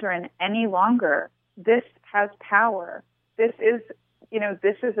our children any longer. This has power. This is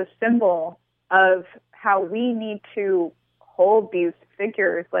a symbol of how we need to hold these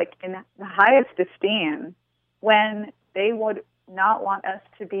figures, like, in the highest esteem when they would not want us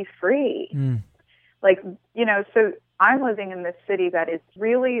to be free. Like, you know, so I'm living in this city that is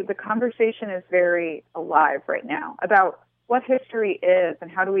really, the conversation is very alive right now about what history is and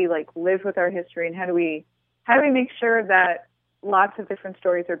how do we, like, live with our history, and how do we make sure that lots of different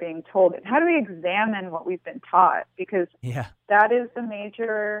stories are being told, and how do we examine what we've been taught, because that is the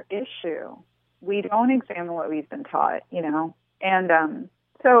major issue. We don't examine what we've been taught, you know, and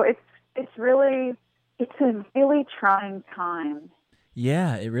so it's a really trying time.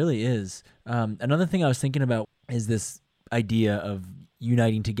 Yeah, it really is. Another thing I was thinking about is this idea of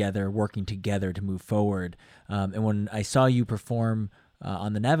uniting together, working together to move forward. And when I saw you perform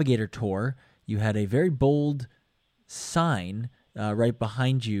on the Navigator tour, you had a very bold sign right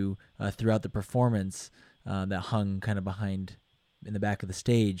behind you throughout the performance that hung kind of behind in the back of the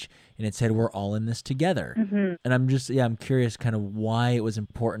stage, and it said, "We're all in this together." And I'm curious kind of why it was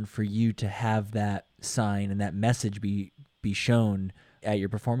important for you to have that sign and that message be shown at your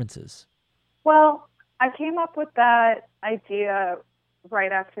performances. Well, I came up with that idea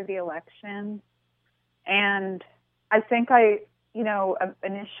right after the election, and I think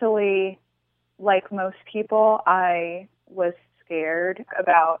initially, like most people, I was scared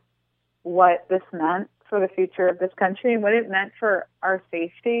about what this meant for the future of this country and what it meant for our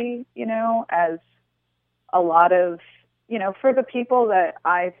safety, you know, as a lot of, you know, for the people that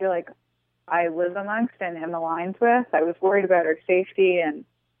I feel like I live amongst and am aligned with. I was worried about our safety, and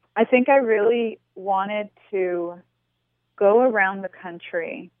I think I really wanted to go around the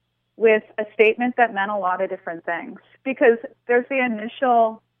country with a statement that meant a lot of different things, because there's the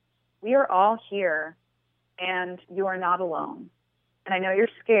initial, we are all here and you are not alone. And I know you're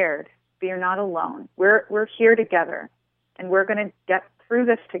scared, but you're not alone. We're here together, and we're going to get through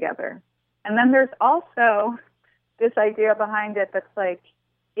this together. And then there's also this idea behind it that's like,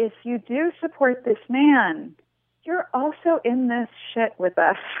 if you do support this man, you're also in this shit with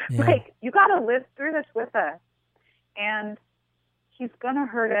us. Yeah. Like, you got to live through this with us. And he's going to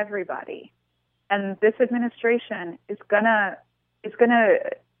hurt everybody. And this administration is going to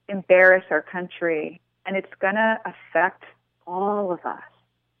embarrass our country, and it's going to affect all of us,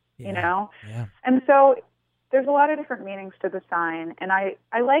 you know? Yeah. And so there's a lot of different meanings to the sign, and I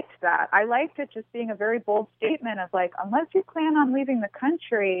liked that. I liked it just being a very bold statement of like, unless you plan on leaving the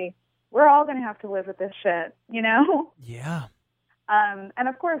country, we're all going to have to live with this shit, you know? Yeah. And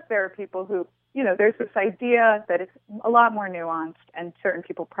of course, there are people who, you know, there's this idea that it's a lot more nuanced, and certain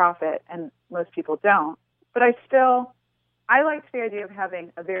people profit and most people don't. But I liked the idea of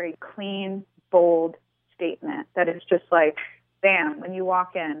having a very clean, bold statement that is just like, bam, when you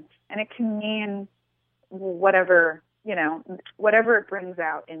walk in, and it can mean whatever, you know, whatever it brings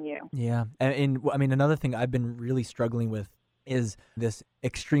out in you. Yeah. And I mean, another thing I've been really struggling with is this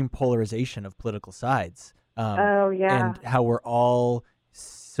extreme polarization of political sides. And how we're all,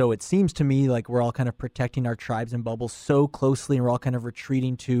 so it seems to me like we're all kind of protecting our tribes and bubbles so closely, and we're all kind of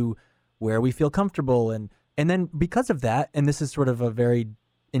retreating to where we feel comfortable. And then because of that, and this is sort of a very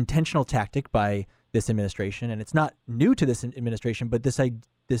intentional tactic by this administration, and it's not new to this administration, but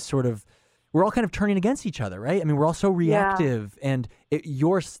this sort of, we're all kind of turning against each other, right? I mean, we're all so reactive, and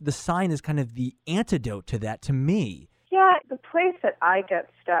the sign is kind of the antidote to that, to me. Yeah, the place that I get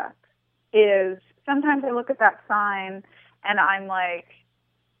stuck is sometimes I look at that sign and I'm like,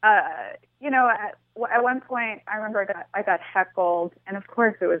 you know, at one point I remember I got heckled, and of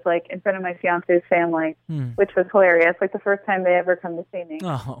course it was like in front of my fiance's family, which was hilarious, like the first time they ever come to see me.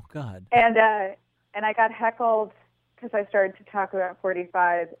 Oh God! And I got heckled because I started to talk about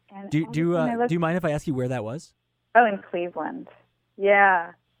 45. And do you mind if I ask you where that was? Oh, in Cleveland.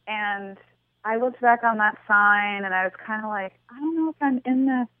 Yeah, and I looked back on that sign and I was kind of like, I don't know if I'm in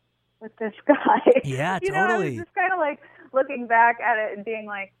this with this guy. Yeah, you totally. know, I was just kind of like looking back at it and being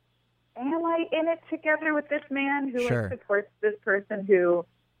like, am I in it together with this man who like, supports this person who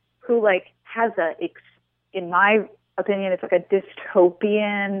like has in my opinion, it's like a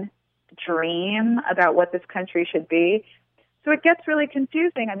dystopian dream about what this country should be. So it gets really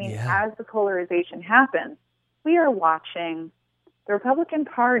confusing. I mean, as the polarization happens, we are watching the Republican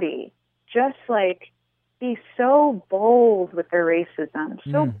Party just like be so bold with their racism,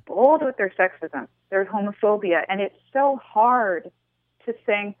 so bold with their sexism, their homophobia. And it's so hard to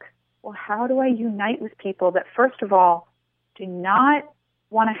think, well, how do I unite with people that, first of all, do not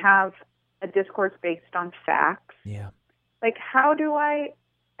want to have a discourse based on facts? Yeah. Like, how do I,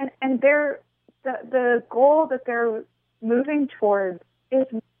 and the goal that they're moving towards is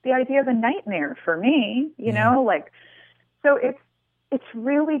the idea of a nightmare for me, you know, like, so it's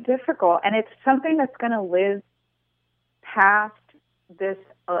really difficult, and it's something that's going to live past this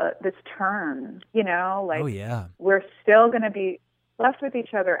term, you know, like, we're still going to be left with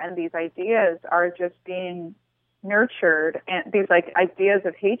each other, and these ideas are just being nurtured, and these like ideas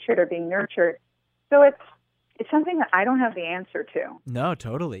of hatred are being nurtured. So it's something that I don't have the answer to. No,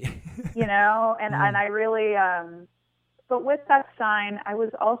 totally. You know, and I really, but with that sign, I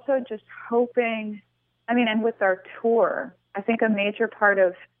was also just hoping, I mean, and with our tour, I think a major part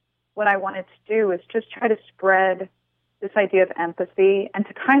of what I wanted to do is just try to spread this idea of empathy, and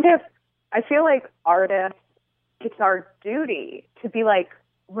to kind of, I feel like artists, it's our duty to be like,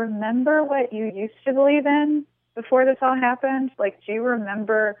 remember what you used to believe in before this all happened? Like, do you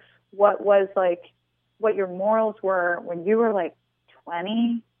remember what was like, what your morals were when you were like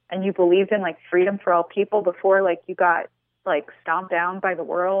 20 and you believed in like freedom for all people before like you got like stomped down by the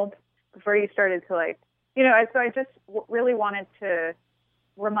world, before you started to like, you know, so I just really wanted to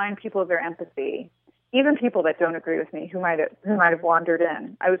remind people of their empathy, even people that don't agree with me, who might have wandered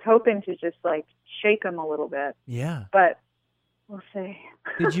in. I was hoping to just like shake them a little bit. Yeah. But we'll see.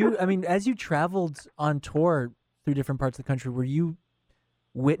 Did you, I mean, as you traveled on tour through different parts of the country, were you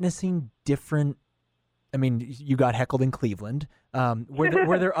witnessing different, I mean, you got heckled in Cleveland.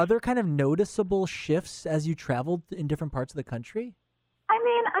 Were there other kind of noticeable shifts as you traveled in different parts of the country? I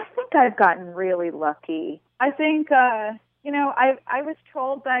mean, I think I've gotten really lucky. I think, you know, I was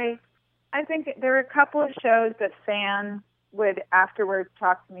told I think there were a couple of shows that fans would afterwards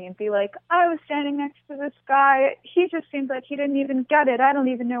talk to me and be like, I was standing next to this guy. He just seems like he didn't even get it. I don't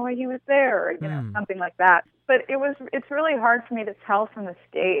even know why he was there, or, you know, something like that. But it's really hard for me to tell from the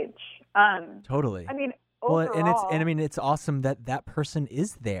stage. Totally. I mean, overall, it's awesome that that person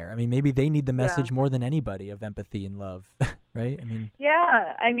is there. I mean, maybe they need the message more than anybody of empathy and love, right? I mean,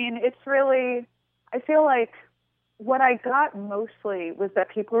 yeah. I mean, it's really, I feel like what I got mostly was that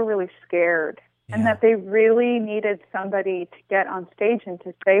people were really scared and that they really needed somebody to get on stage and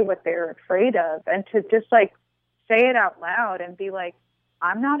to say what they're afraid of, and to just like say it out loud and be like,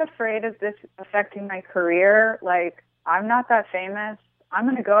 I'm not afraid of this affecting my career. Like, I'm not that famous. I'm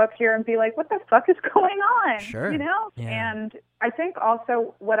going to go up here and be like, what the fuck is going on? Sure. You know? Yeah. And I think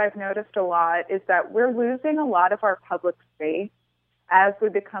also what I've noticed a lot is that we're losing a lot of our public space as we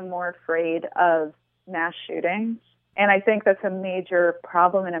become more afraid of mass shootings. And I think that's a major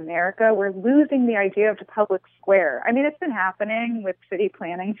problem in America. We're losing the idea of the public square. I mean, it's been happening with city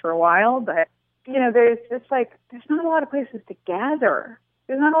planning for a while, but, you know, there's just like, there's not a lot of places to gather.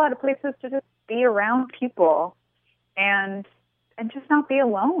 There's not a lot of places to just be around people and just not be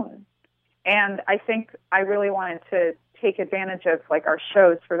alone. And I think I really wanted to take advantage of like our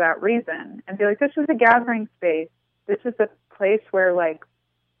shows for that reason and be like, this is a gathering space. This is a place where, like,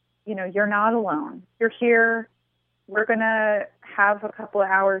 you know, you're not alone. You're here. We're going to have a couple of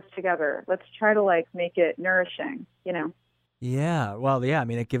hours together. Let's try to like make it nourishing, you know? Yeah. Well, yeah. I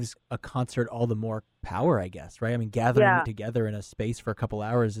mean, it gives a concert all the more power, I guess, right? I mean, gathering together in a space for a couple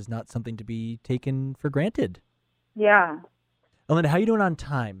hours is not something to be taken for granted. Yeah. Alinda, how you doing on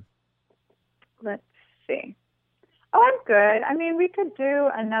time? Let's see. Oh, I'm good. I mean, we could do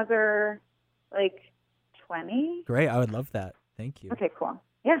another like 20. Great. I would love that. Thank you. Okay, cool.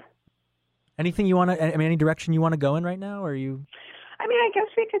 Yeah. Anything you want to, I mean, any direction you want to go in right now? Or are you? I mean, I guess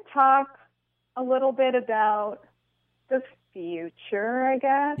we could talk a little bit about the future, I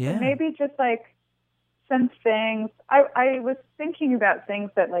guess. Yeah. And maybe just like some things. I was thinking about things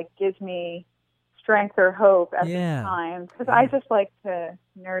that like give me strength or hope at the time, because I just like to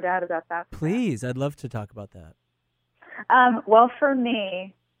nerd out about that stuff. Please, I'd love to talk about that. Well, for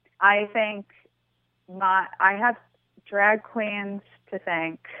me, I think I have drag queens to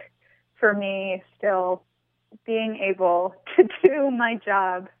thank for me still being able to do my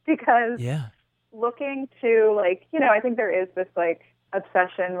job, because looking to, like, you know, I think there is this like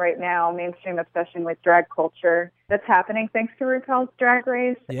obsession right now, mainstream obsession with drag culture that's happening thanks to RuPaul's Drag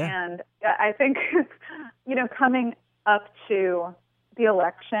Race. And I think, you know, coming up to the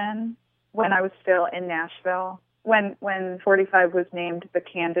election when I was still in Nashville, when 45 was named the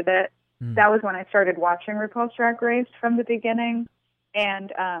candidate, that was when I started watching RuPaul's Drag Race from the beginning.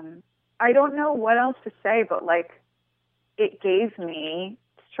 And I don't know what else to say, but like, it gave me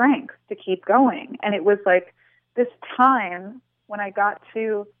strength to keep going. And it was like this time when I got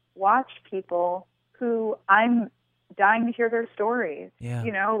to watch people who I'm dying to hear their stories,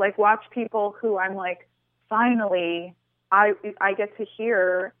 you know, like watch people who I'm like, finally, I get to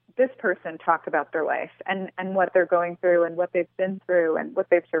hear this person talk about their life and what they're going through and what they've been through and what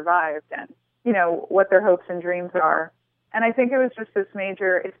they've survived and, you know, what their hopes and dreams are. And I think it was just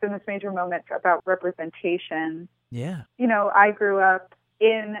it's been this major moment about representation. Yeah. You know, I grew up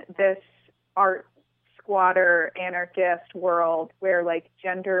in this art squatter anarchist world where like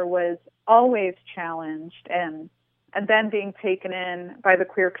gender was always challenged, and then being taken in by the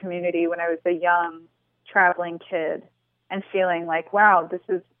queer community when I was a young traveling kid and feeling like, wow, this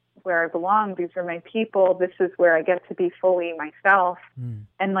is where I belong. These are my people. This is where I get to be fully myself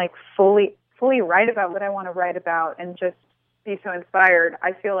and like fully write about what I want to write about and just be so inspired.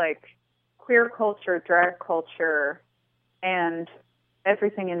 I feel like queer culture, drag culture, and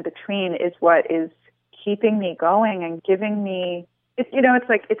everything in between is what is keeping me going and giving me, it's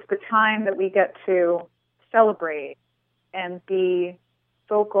like it's the time that we get to celebrate and be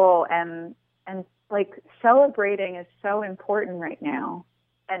vocal and like celebrating is so important right now.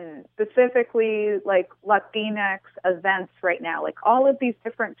 And specifically like Latinx events right now, like all of these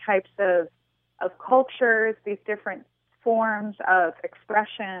different types of cultures, these different forms of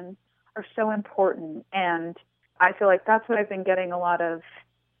expression are so important. And I feel like that's what I've been getting a lot of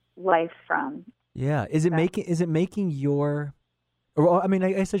life from. Yeah. Is it making your, or I mean,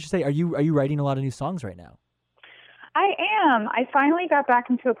 I guess I should say, are you writing a lot of new songs right now? I am. I finally got back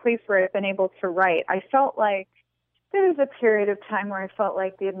into a place where I've been able to write. I felt like there was a period of time where I felt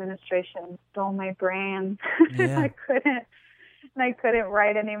like the administration stole my brain. Yeah. I couldn't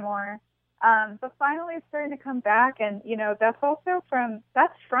write anymore. But finally it's starting to come back, and you know, that's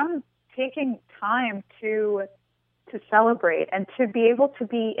from taking time to celebrate and to be able to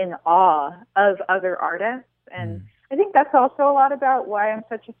be in awe of other artists. And I think that's also a lot about why I'm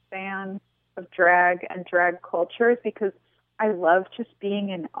such a fan of drag and drag culture, is because I love just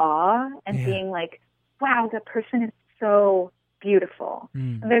being in awe and being like, wow, that person is so beautiful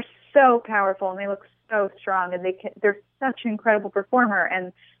and they're so powerful and they look so strong and they're such an incredible performer,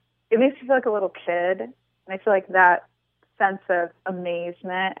 and it makes me feel like a little kid. And I feel like that sense of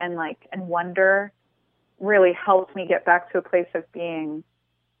amazement and wonder really helps me get back to a place of being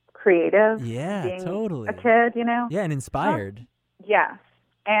creative. Yeah, being totally. a kid, you know? Yeah, and inspired. Yes.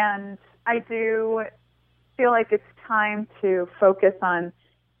 And I do feel like it's time to focus on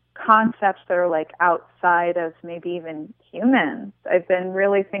concepts that are like outside of maybe even humans. I've been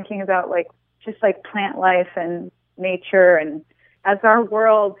really thinking about like just like plant life and nature, and as our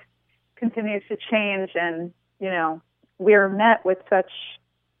world continues to change and, you know, we're met with such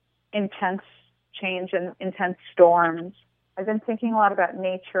intense change and intense storms, I've been thinking a lot about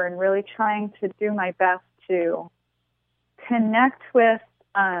nature and really trying to do my best to connect with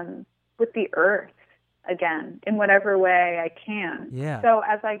the earth again in whatever way I can. Yeah. So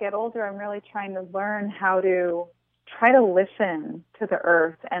as I get older, I'm really trying to learn how to try to listen to the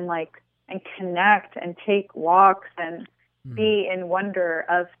earth and connect and take walks and be in wonder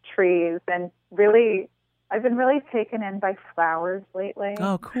of trees. And really, I've been really taken in by flowers lately.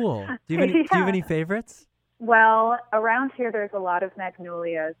 Oh, cool. Do you have any favorites? Well, around here, there's a lot of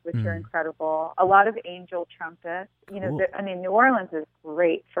magnolias, which are incredible. A lot of angel trumpets. You know, New Orleans is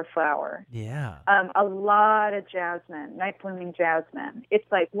great for flower. Yeah. A lot of jasmine, night blooming jasmine.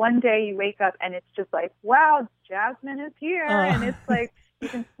 It's like one day you wake up and it's just like, wow, jasmine is here. And it's like, you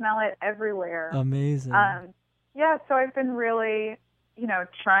can smell it everywhere. Amazing. Yeah, so I've been really, you know,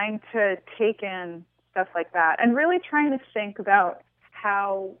 trying to take in stuff like that and really trying to think about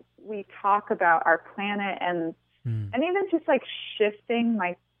how we talk about our planet and even just like shifting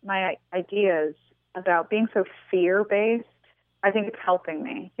my ideas about being so fear-based. I think it's helping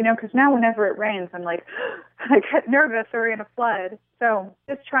me, you know, because now whenever it rains, I'm like, I get nervous or we're going to flood. So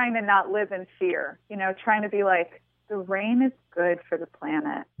just trying to not live in fear, you know, trying to be like, the rain is good for the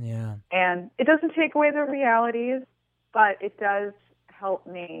planet. Yeah. And it doesn't take away the realities, but it does help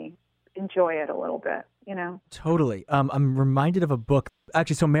me enjoy it a little bit, you know? Totally. I'm reminded of a book.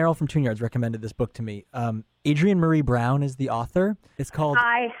 Actually, so Meryl from Tune Yards recommended this book to me. Adrienne Marie Brown is the author. It's called...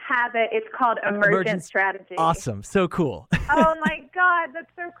 I have it. It's called Emergent Strategy. Awesome. So cool. Oh, my God.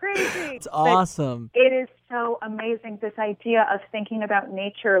 That's so crazy. It's awesome. But it is so amazing, this idea of thinking about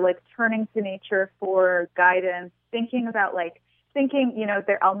nature, like turning to nature for guidance, thinking, you know,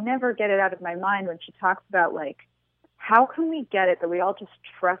 I'll never get it out of my mind when she talks about, like, how can we get it that we all just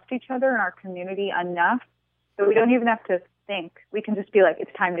trust each other in our community enough that we don't even have to think. We can just be like,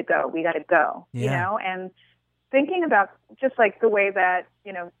 it's time to go. We got to go, you know? And thinking about just like the way that,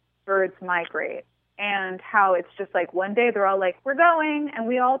 you know, birds migrate and how it's just like one day they're all like, we're going, and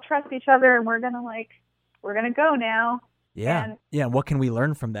we all trust each other and we're going to go now. Yeah. And what can we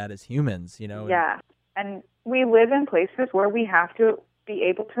learn from that as humans, you know? Yeah. And we live in places where we have to be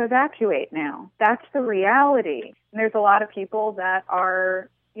able to evacuate now. That's the reality. And there's a lot of people that are,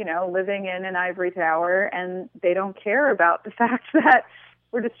 you know, living in an ivory tower and they don't care about the fact that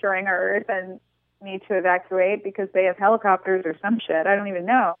we're destroying our earth and need to evacuate because they have helicopters or some shit. I don't even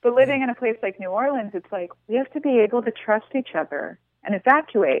know. But living in a place like New Orleans, it's like we have to be able to trust each other and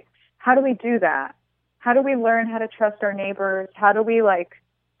evacuate. How do we do that? How do we learn how to trust our neighbors? How do we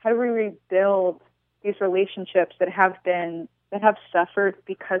rebuild these relationships that have suffered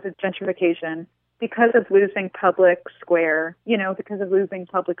because of gentrification, because of losing public square, you know, because of losing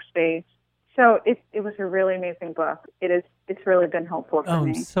public space? So it was a really amazing book. It's really been helpful for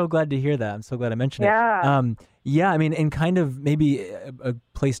me. I'm so glad to hear that. I'm so glad I mentioned it. Yeah, I mean, and kind of maybe a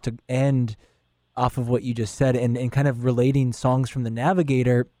place to end off of what you just said and kind of relating songs from The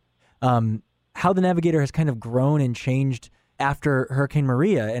Navigator, how The Navigator has kind of grown and changed after Hurricane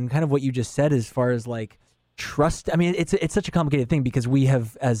Maria, and kind of what you just said as far as like trust. I mean, it's such a complicated thing because we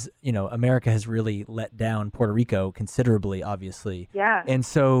have, as you know, America has really let down Puerto Rico considerably, obviously. Yeah. And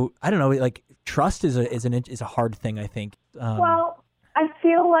so I don't know, like trust is a hard thing, I think. Well, I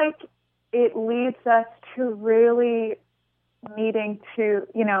feel like it leads us to really needing to,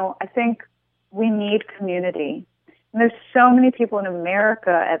 you know, I think we need community. And there's so many people in America,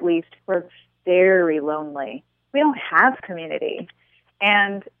 at least, who are very lonely. We don't have community.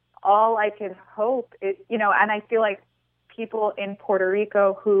 And all I could hope is, you know, and I feel like people in Puerto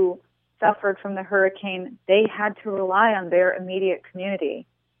Rico who suffered from the hurricane, they had to rely on their immediate community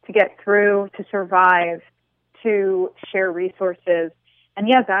to get through, to survive, to share resources. And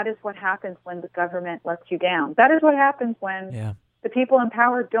yeah, that is what happens when the government lets you down. That is what happens when the people in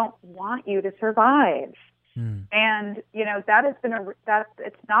power don't want you to survive. And, you know, that has been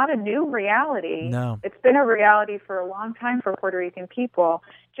it's not a new reality. No. It's been a reality for a long time for Puerto Rican people,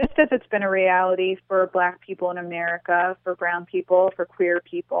 just as it's been a reality for Black people in America, for brown people, for queer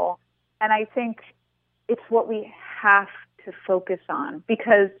people. And I think it's what we have to focus on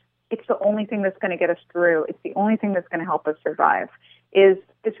because it's the only thing that's going to get us through. It's the only thing that's going to help us survive is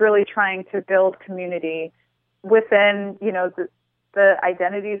really trying to build community within, you know, the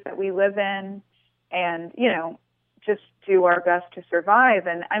identities that we live in and, you know, just do our best to survive.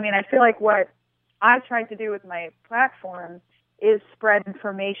 And I mean, I feel like what I tried to do with my platform is spread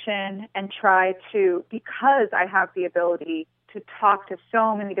information and try to, because I have the ability to talk to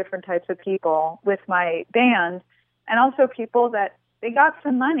so many different types of people with my band, and also people that they got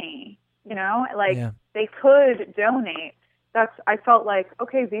some money, you know, like they could donate. I felt like,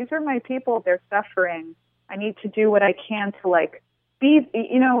 okay, these are my people, they're suffering. I need to do what I can to like be,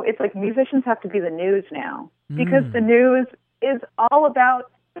 you know, it's like musicians have to be the news now, because the news is all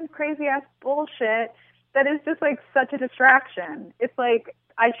about some crazy ass bullshit that is just like such a distraction. It's like,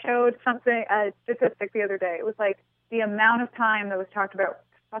 I showed a statistic the other day. It was like the amount of time that was talked about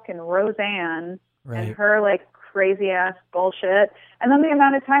fucking Roseanne and her like crazy ass bullshit, and then the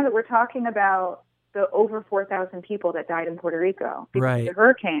amount of time that we're talking about the over 4,000 people that died in Puerto Rico because of the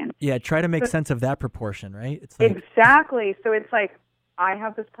hurricane. Yeah, try to make sense of that proportion, right? It's like, exactly. So it's like, I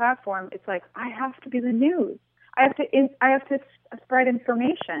have this platform. It's like, I have to be the news. I have to spread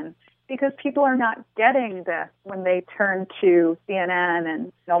information, because people are not getting this when they turn to CNN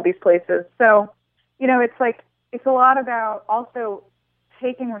and all these places. So, you know, it's like, it's a lot about also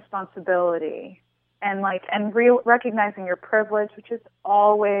taking responsibility and like, and recognizing your privilege, which is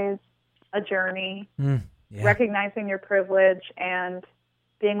always a journey. Recognizing your privilege and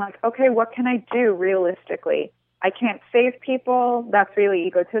being like, okay, what can I do realistically? I can't save people. That's really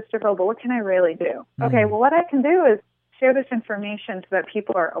egotistical, but what can I really do? Okay, well, what I can do is share this information so that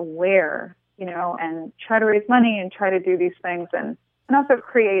people are aware, you know, and try to raise money and try to do these things, and also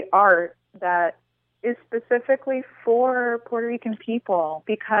create art that is specifically for Puerto Rican people,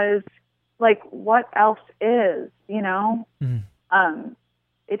 because like, what else is, you know?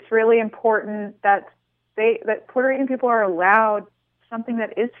 It's really important that Puerto Rican people are allowed something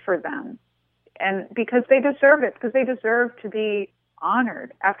that is for them, and because they deserve it, because they deserve to be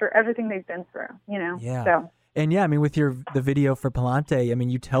honored after everything they've been through, you know? Yeah. So. And yeah, I mean, with the video for Palante, I mean,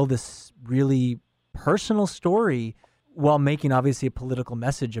 you tell this really personal story while making obviously a political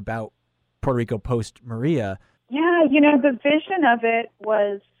message about Puerto Rico post Maria. Yeah, you know, the vision of it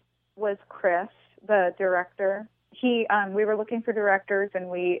was Chris, the director. We were looking for directors, and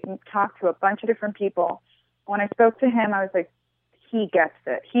we talked to a bunch of different people. When I spoke to him, I was like, he gets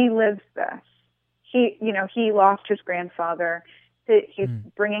it. He lives this. He lost his grandfather. He's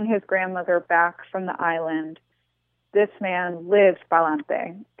bringing his grandmother back from the island. This man lives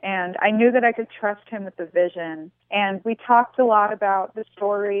Palante. And I knew that I could trust him with the vision. And we talked a lot about the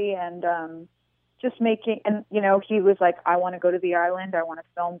story and just making, and, you know, he was like, I want to go to the island. I want to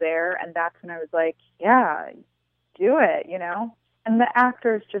film there. And that's when I was like, yeah, do it, you know? And the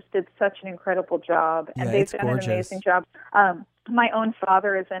actors just did such an incredible job. And they've done an amazing job. My own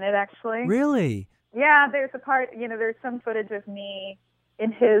father is in it, actually. Really? Yeah, there's a part, you know, there's some footage of me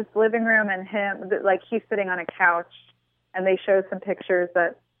in his living room and him, like he's sitting on a couch, and they show some pictures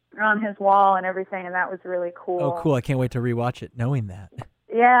that are on his wall and everything, and that was really cool. Oh, cool. I can't wait to rewatch it knowing that.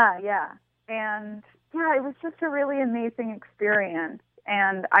 Yeah. And yeah, it was just a really amazing experience.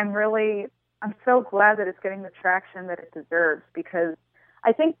 And I'm so glad that it's getting the traction that it deserves, because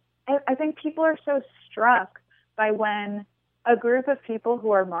I think people are so struck by when a group of people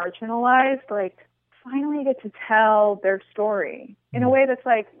who are marginalized, like, finally get to tell their story in a way that's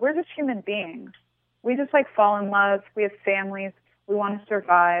like, we're just human beings. We just like fall in love. We have families. We want to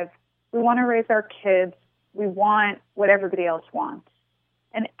survive. We want to raise our kids. We want what everybody else wants.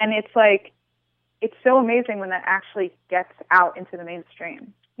 And it's like, it's so amazing when that actually gets out into the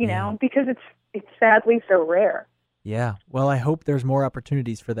mainstream, you know, because it's sadly so rare. Yeah. Well, I hope there's more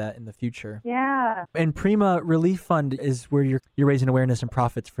opportunities for that in the future. Yeah. And Prima Relief Fund is where you're raising awareness and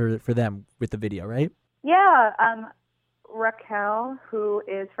profits for them with the video, right? Yeah. Raquel, who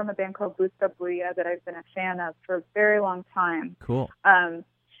is from a band called Busta Buia that I've been a fan of for a very long time. Cool.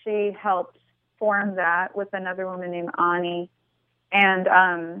 She helped form that with another woman named Ani.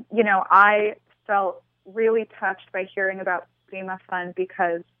 And, you know, I felt really touched by hearing about Prima Fund,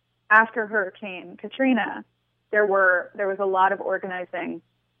 because after Hurricane Katrina, there was a lot of organizing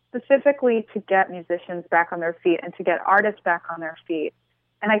specifically to get musicians back on their feet and to get artists back on their feet.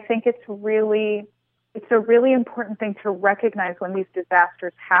 And I think it's a really important thing to recognize when these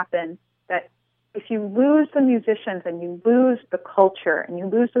disasters happen, that if you lose the musicians and you lose the culture and you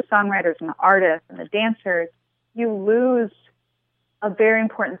lose the songwriters and the artists and the dancers, you lose a very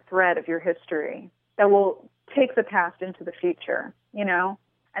important thread of your history that will take the past into the future, you know?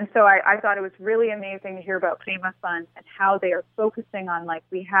 And so I thought it was really amazing to hear about Prima Fund and how they are focusing on, like,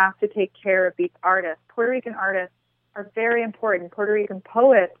 we have to take care of these artists. Puerto Rican artists are very important. Puerto Rican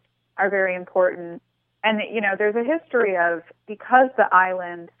poets are very important. And, there's a history of, because the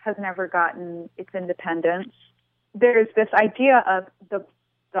island has never gotten its independence, there's this idea of the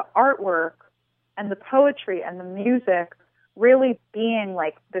artwork and the poetry and the music really being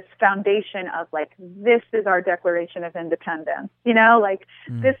like this foundation of like, this is our Declaration of Independence.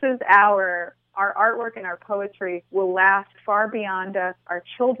 This is our artwork and our poetry will last far beyond us. Our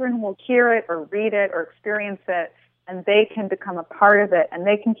children will hear it or read it or experience it, and they can become a part of it, and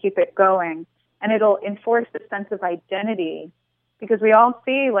they can keep it going. And it'll enforce the sense of identity, because we all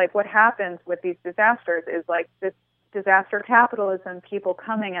see like what happens with these disasters is like this disaster capitalism, people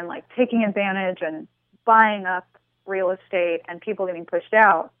coming and like taking advantage and buying up real estate and people getting pushed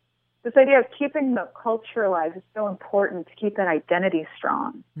out. This idea of keeping the culture alive is so important, to keep that identity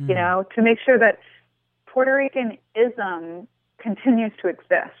strong, to make sure that Puerto Rican-ism continues to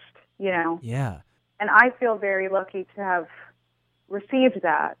exist, Yeah. And I feel very lucky to have received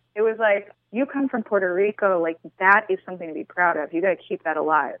that. It was like, you come from Puerto Rico, like that is something to be proud of. You got to keep that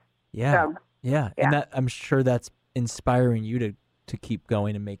alive. Yeah. So, yeah. And that, I'm sure that's inspiring you to keep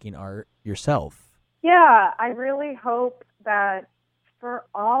going and making art yourself. Yeah, I really hope that for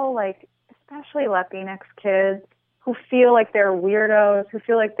all, like, especially Latinx kids who feel like they're weirdos, who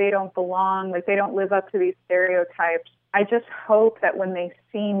feel like they don't belong, like they don't live up to these stereotypes, I just hope that when they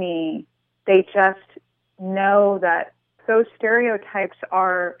see me, they just know that those stereotypes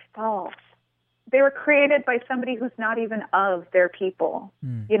are false. They were created by somebody who's not even of their people,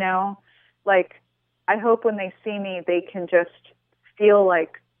 Like, I hope when they see me, they can just feel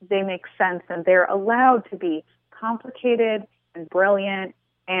like they make sense and they're allowed to be complicated and brilliant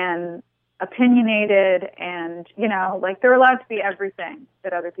and opinionated and, like they're allowed to be everything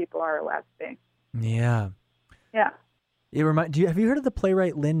that other people are allowed to be. Yeah. Yeah. Have you heard of the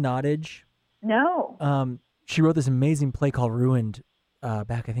playwright Lynn Nottage? No. She wrote this amazing play called Ruined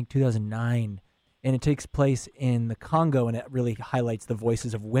back, I think, 2009. And it takes place in the Congo, and it really highlights the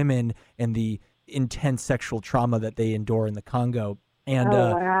voices of women and the intense sexual trauma that they endure in the Congo. And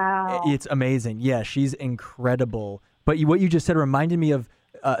wow. It's amazing. Yeah, she's incredible. But what you just said reminded me of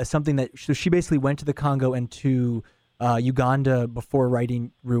something that so she basically went to the Congo and to Uganda before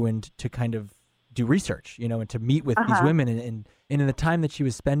writing Ruined to kind of do research, and to meet with these women. And in the time that she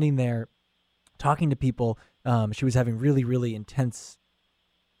was spending there talking to people, she was having really, really intense,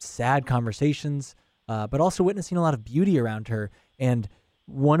 sad conversations, but also witnessing a lot of beauty around her. And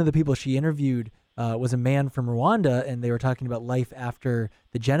one of the people she interviewed was a man from Rwanda, and they were talking about life after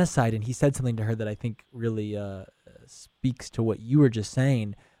the genocide, and he said something to her that I think really speaks to what you were just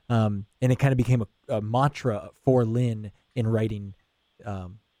saying, and it kind of became a mantra for Lynn in writing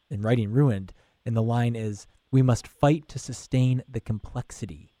Ruined, and the line is, "We must fight to sustain the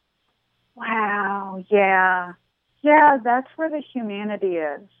complexity." Wow, yeah. Yeah, that's where the humanity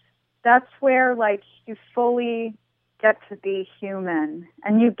is. That's where, like, you fully get to be human,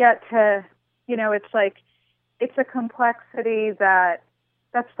 and you get to, it's like, it's a complexity that's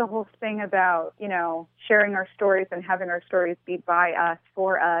the whole thing about, sharing our stories and having our stories be by us,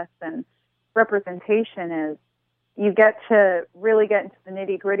 for us, and representation is you get to really get into the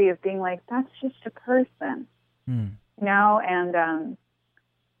nitty gritty of being like, that's just a person, and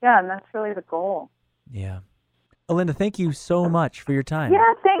and that's really the goal. Yeah. Alinda, thank you so much for your time.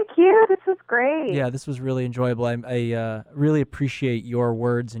 Yeah, thank you. This was great. Yeah, this was really enjoyable. I really appreciate your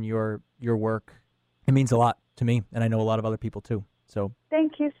words and your work. It means a lot to me, and I know a lot of other people too. So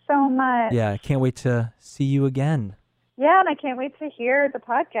thank you so much. Yeah, I can't wait to see you again. Yeah, and I can't wait to hear the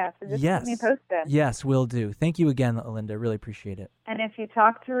podcast. So just keep me posted. Yes, will do. Thank you again, Alinda. Really appreciate it. And if you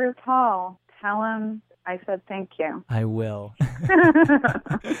talk to RuPaul, tell him I said thank you. I will.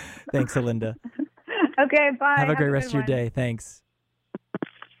 Thanks, Alinda. Okay, bye. Have a great rest of your day. Thanks.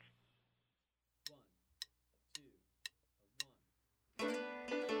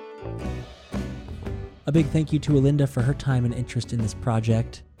 A big thank you to Alinda for her time and interest in this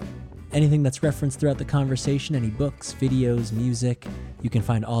project. Anything that's referenced throughout the conversation, any books, videos, music, you can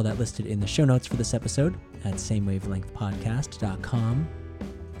find all that listed in the show notes for this episode at samewavelengthpodcast.com.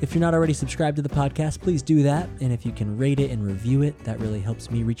 If you're not already subscribed to the podcast, please do that. And if you can rate it and review it, that really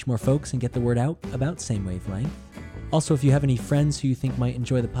helps me reach more folks and get the word out about Same Wavelength. Also, if you have any friends who you think might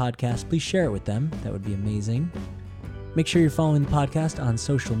enjoy the podcast, please share it with them. That would be amazing. Make sure you're following the podcast on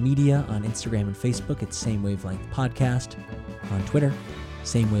social media, on Instagram and Facebook at Same Wavelength Podcast, on Twitter,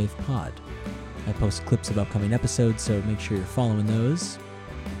 Same Wave Pod. I post clips of upcoming episodes, so make sure you're following those.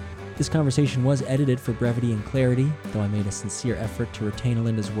 This conversation was edited for brevity and clarity, though I made a sincere effort to retain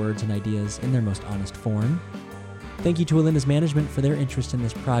Alinda's words and ideas in their most honest form. Thank you to Alinda's management for their interest in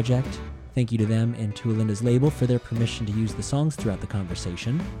this project. Thank you to them and to Alinda's label for their permission to use the songs throughout the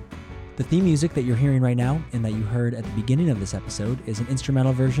conversation. The theme music that you're hearing right now and that you heard at the beginning of this episode is an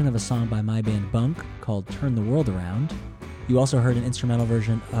instrumental version of a song by my band Bunk called Turn the World Around. You also heard an instrumental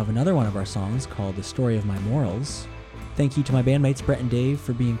version of another one of our songs called The Story of My Morals. Thank you to my bandmates Brett and Dave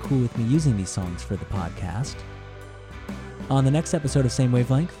for being cool with me using these songs for the podcast. On the next episode of Same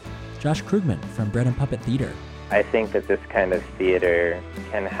Wavelength, Josh Krugman from Bread and Puppet Theater. I think that this kind of theater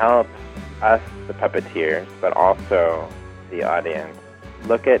can help us, the puppeteers, but also the audience,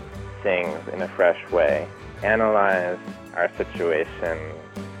 look at things in a fresh way, analyze our situation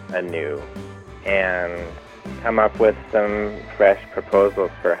anew, and come up with some fresh proposals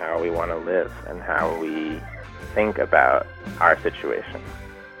for how we want to live and how we think about our situation.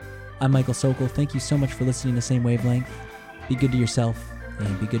 I'm Michael Sokol. Thank you so much for listening to Same Wavelength. Be good to yourself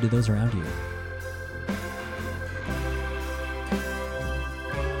and be good to those around you.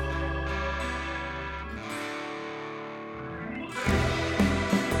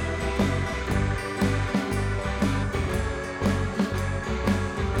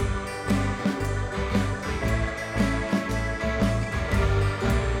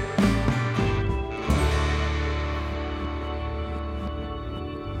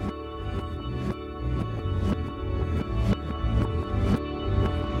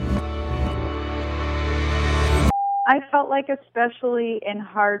 I felt like, especially in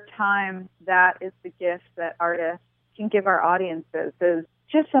hard times, that is the gift that artists can give our audiences, is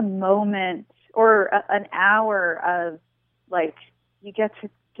just a moment or an hour of, like, you get to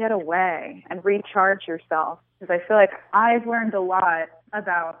get away and recharge yourself. Because I feel like I've learned a lot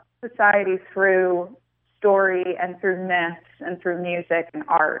about society through story and through myths and through music and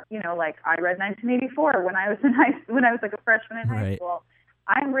art. You know, like I read 1984 when I was like a freshman in high school.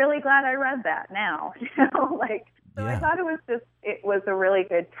 I'm really glad I read that now. You know, like. So I thought it was a really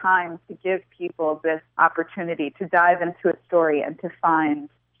good time to give people this opportunity to dive into a story and to find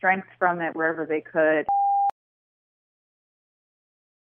strength from it wherever they could.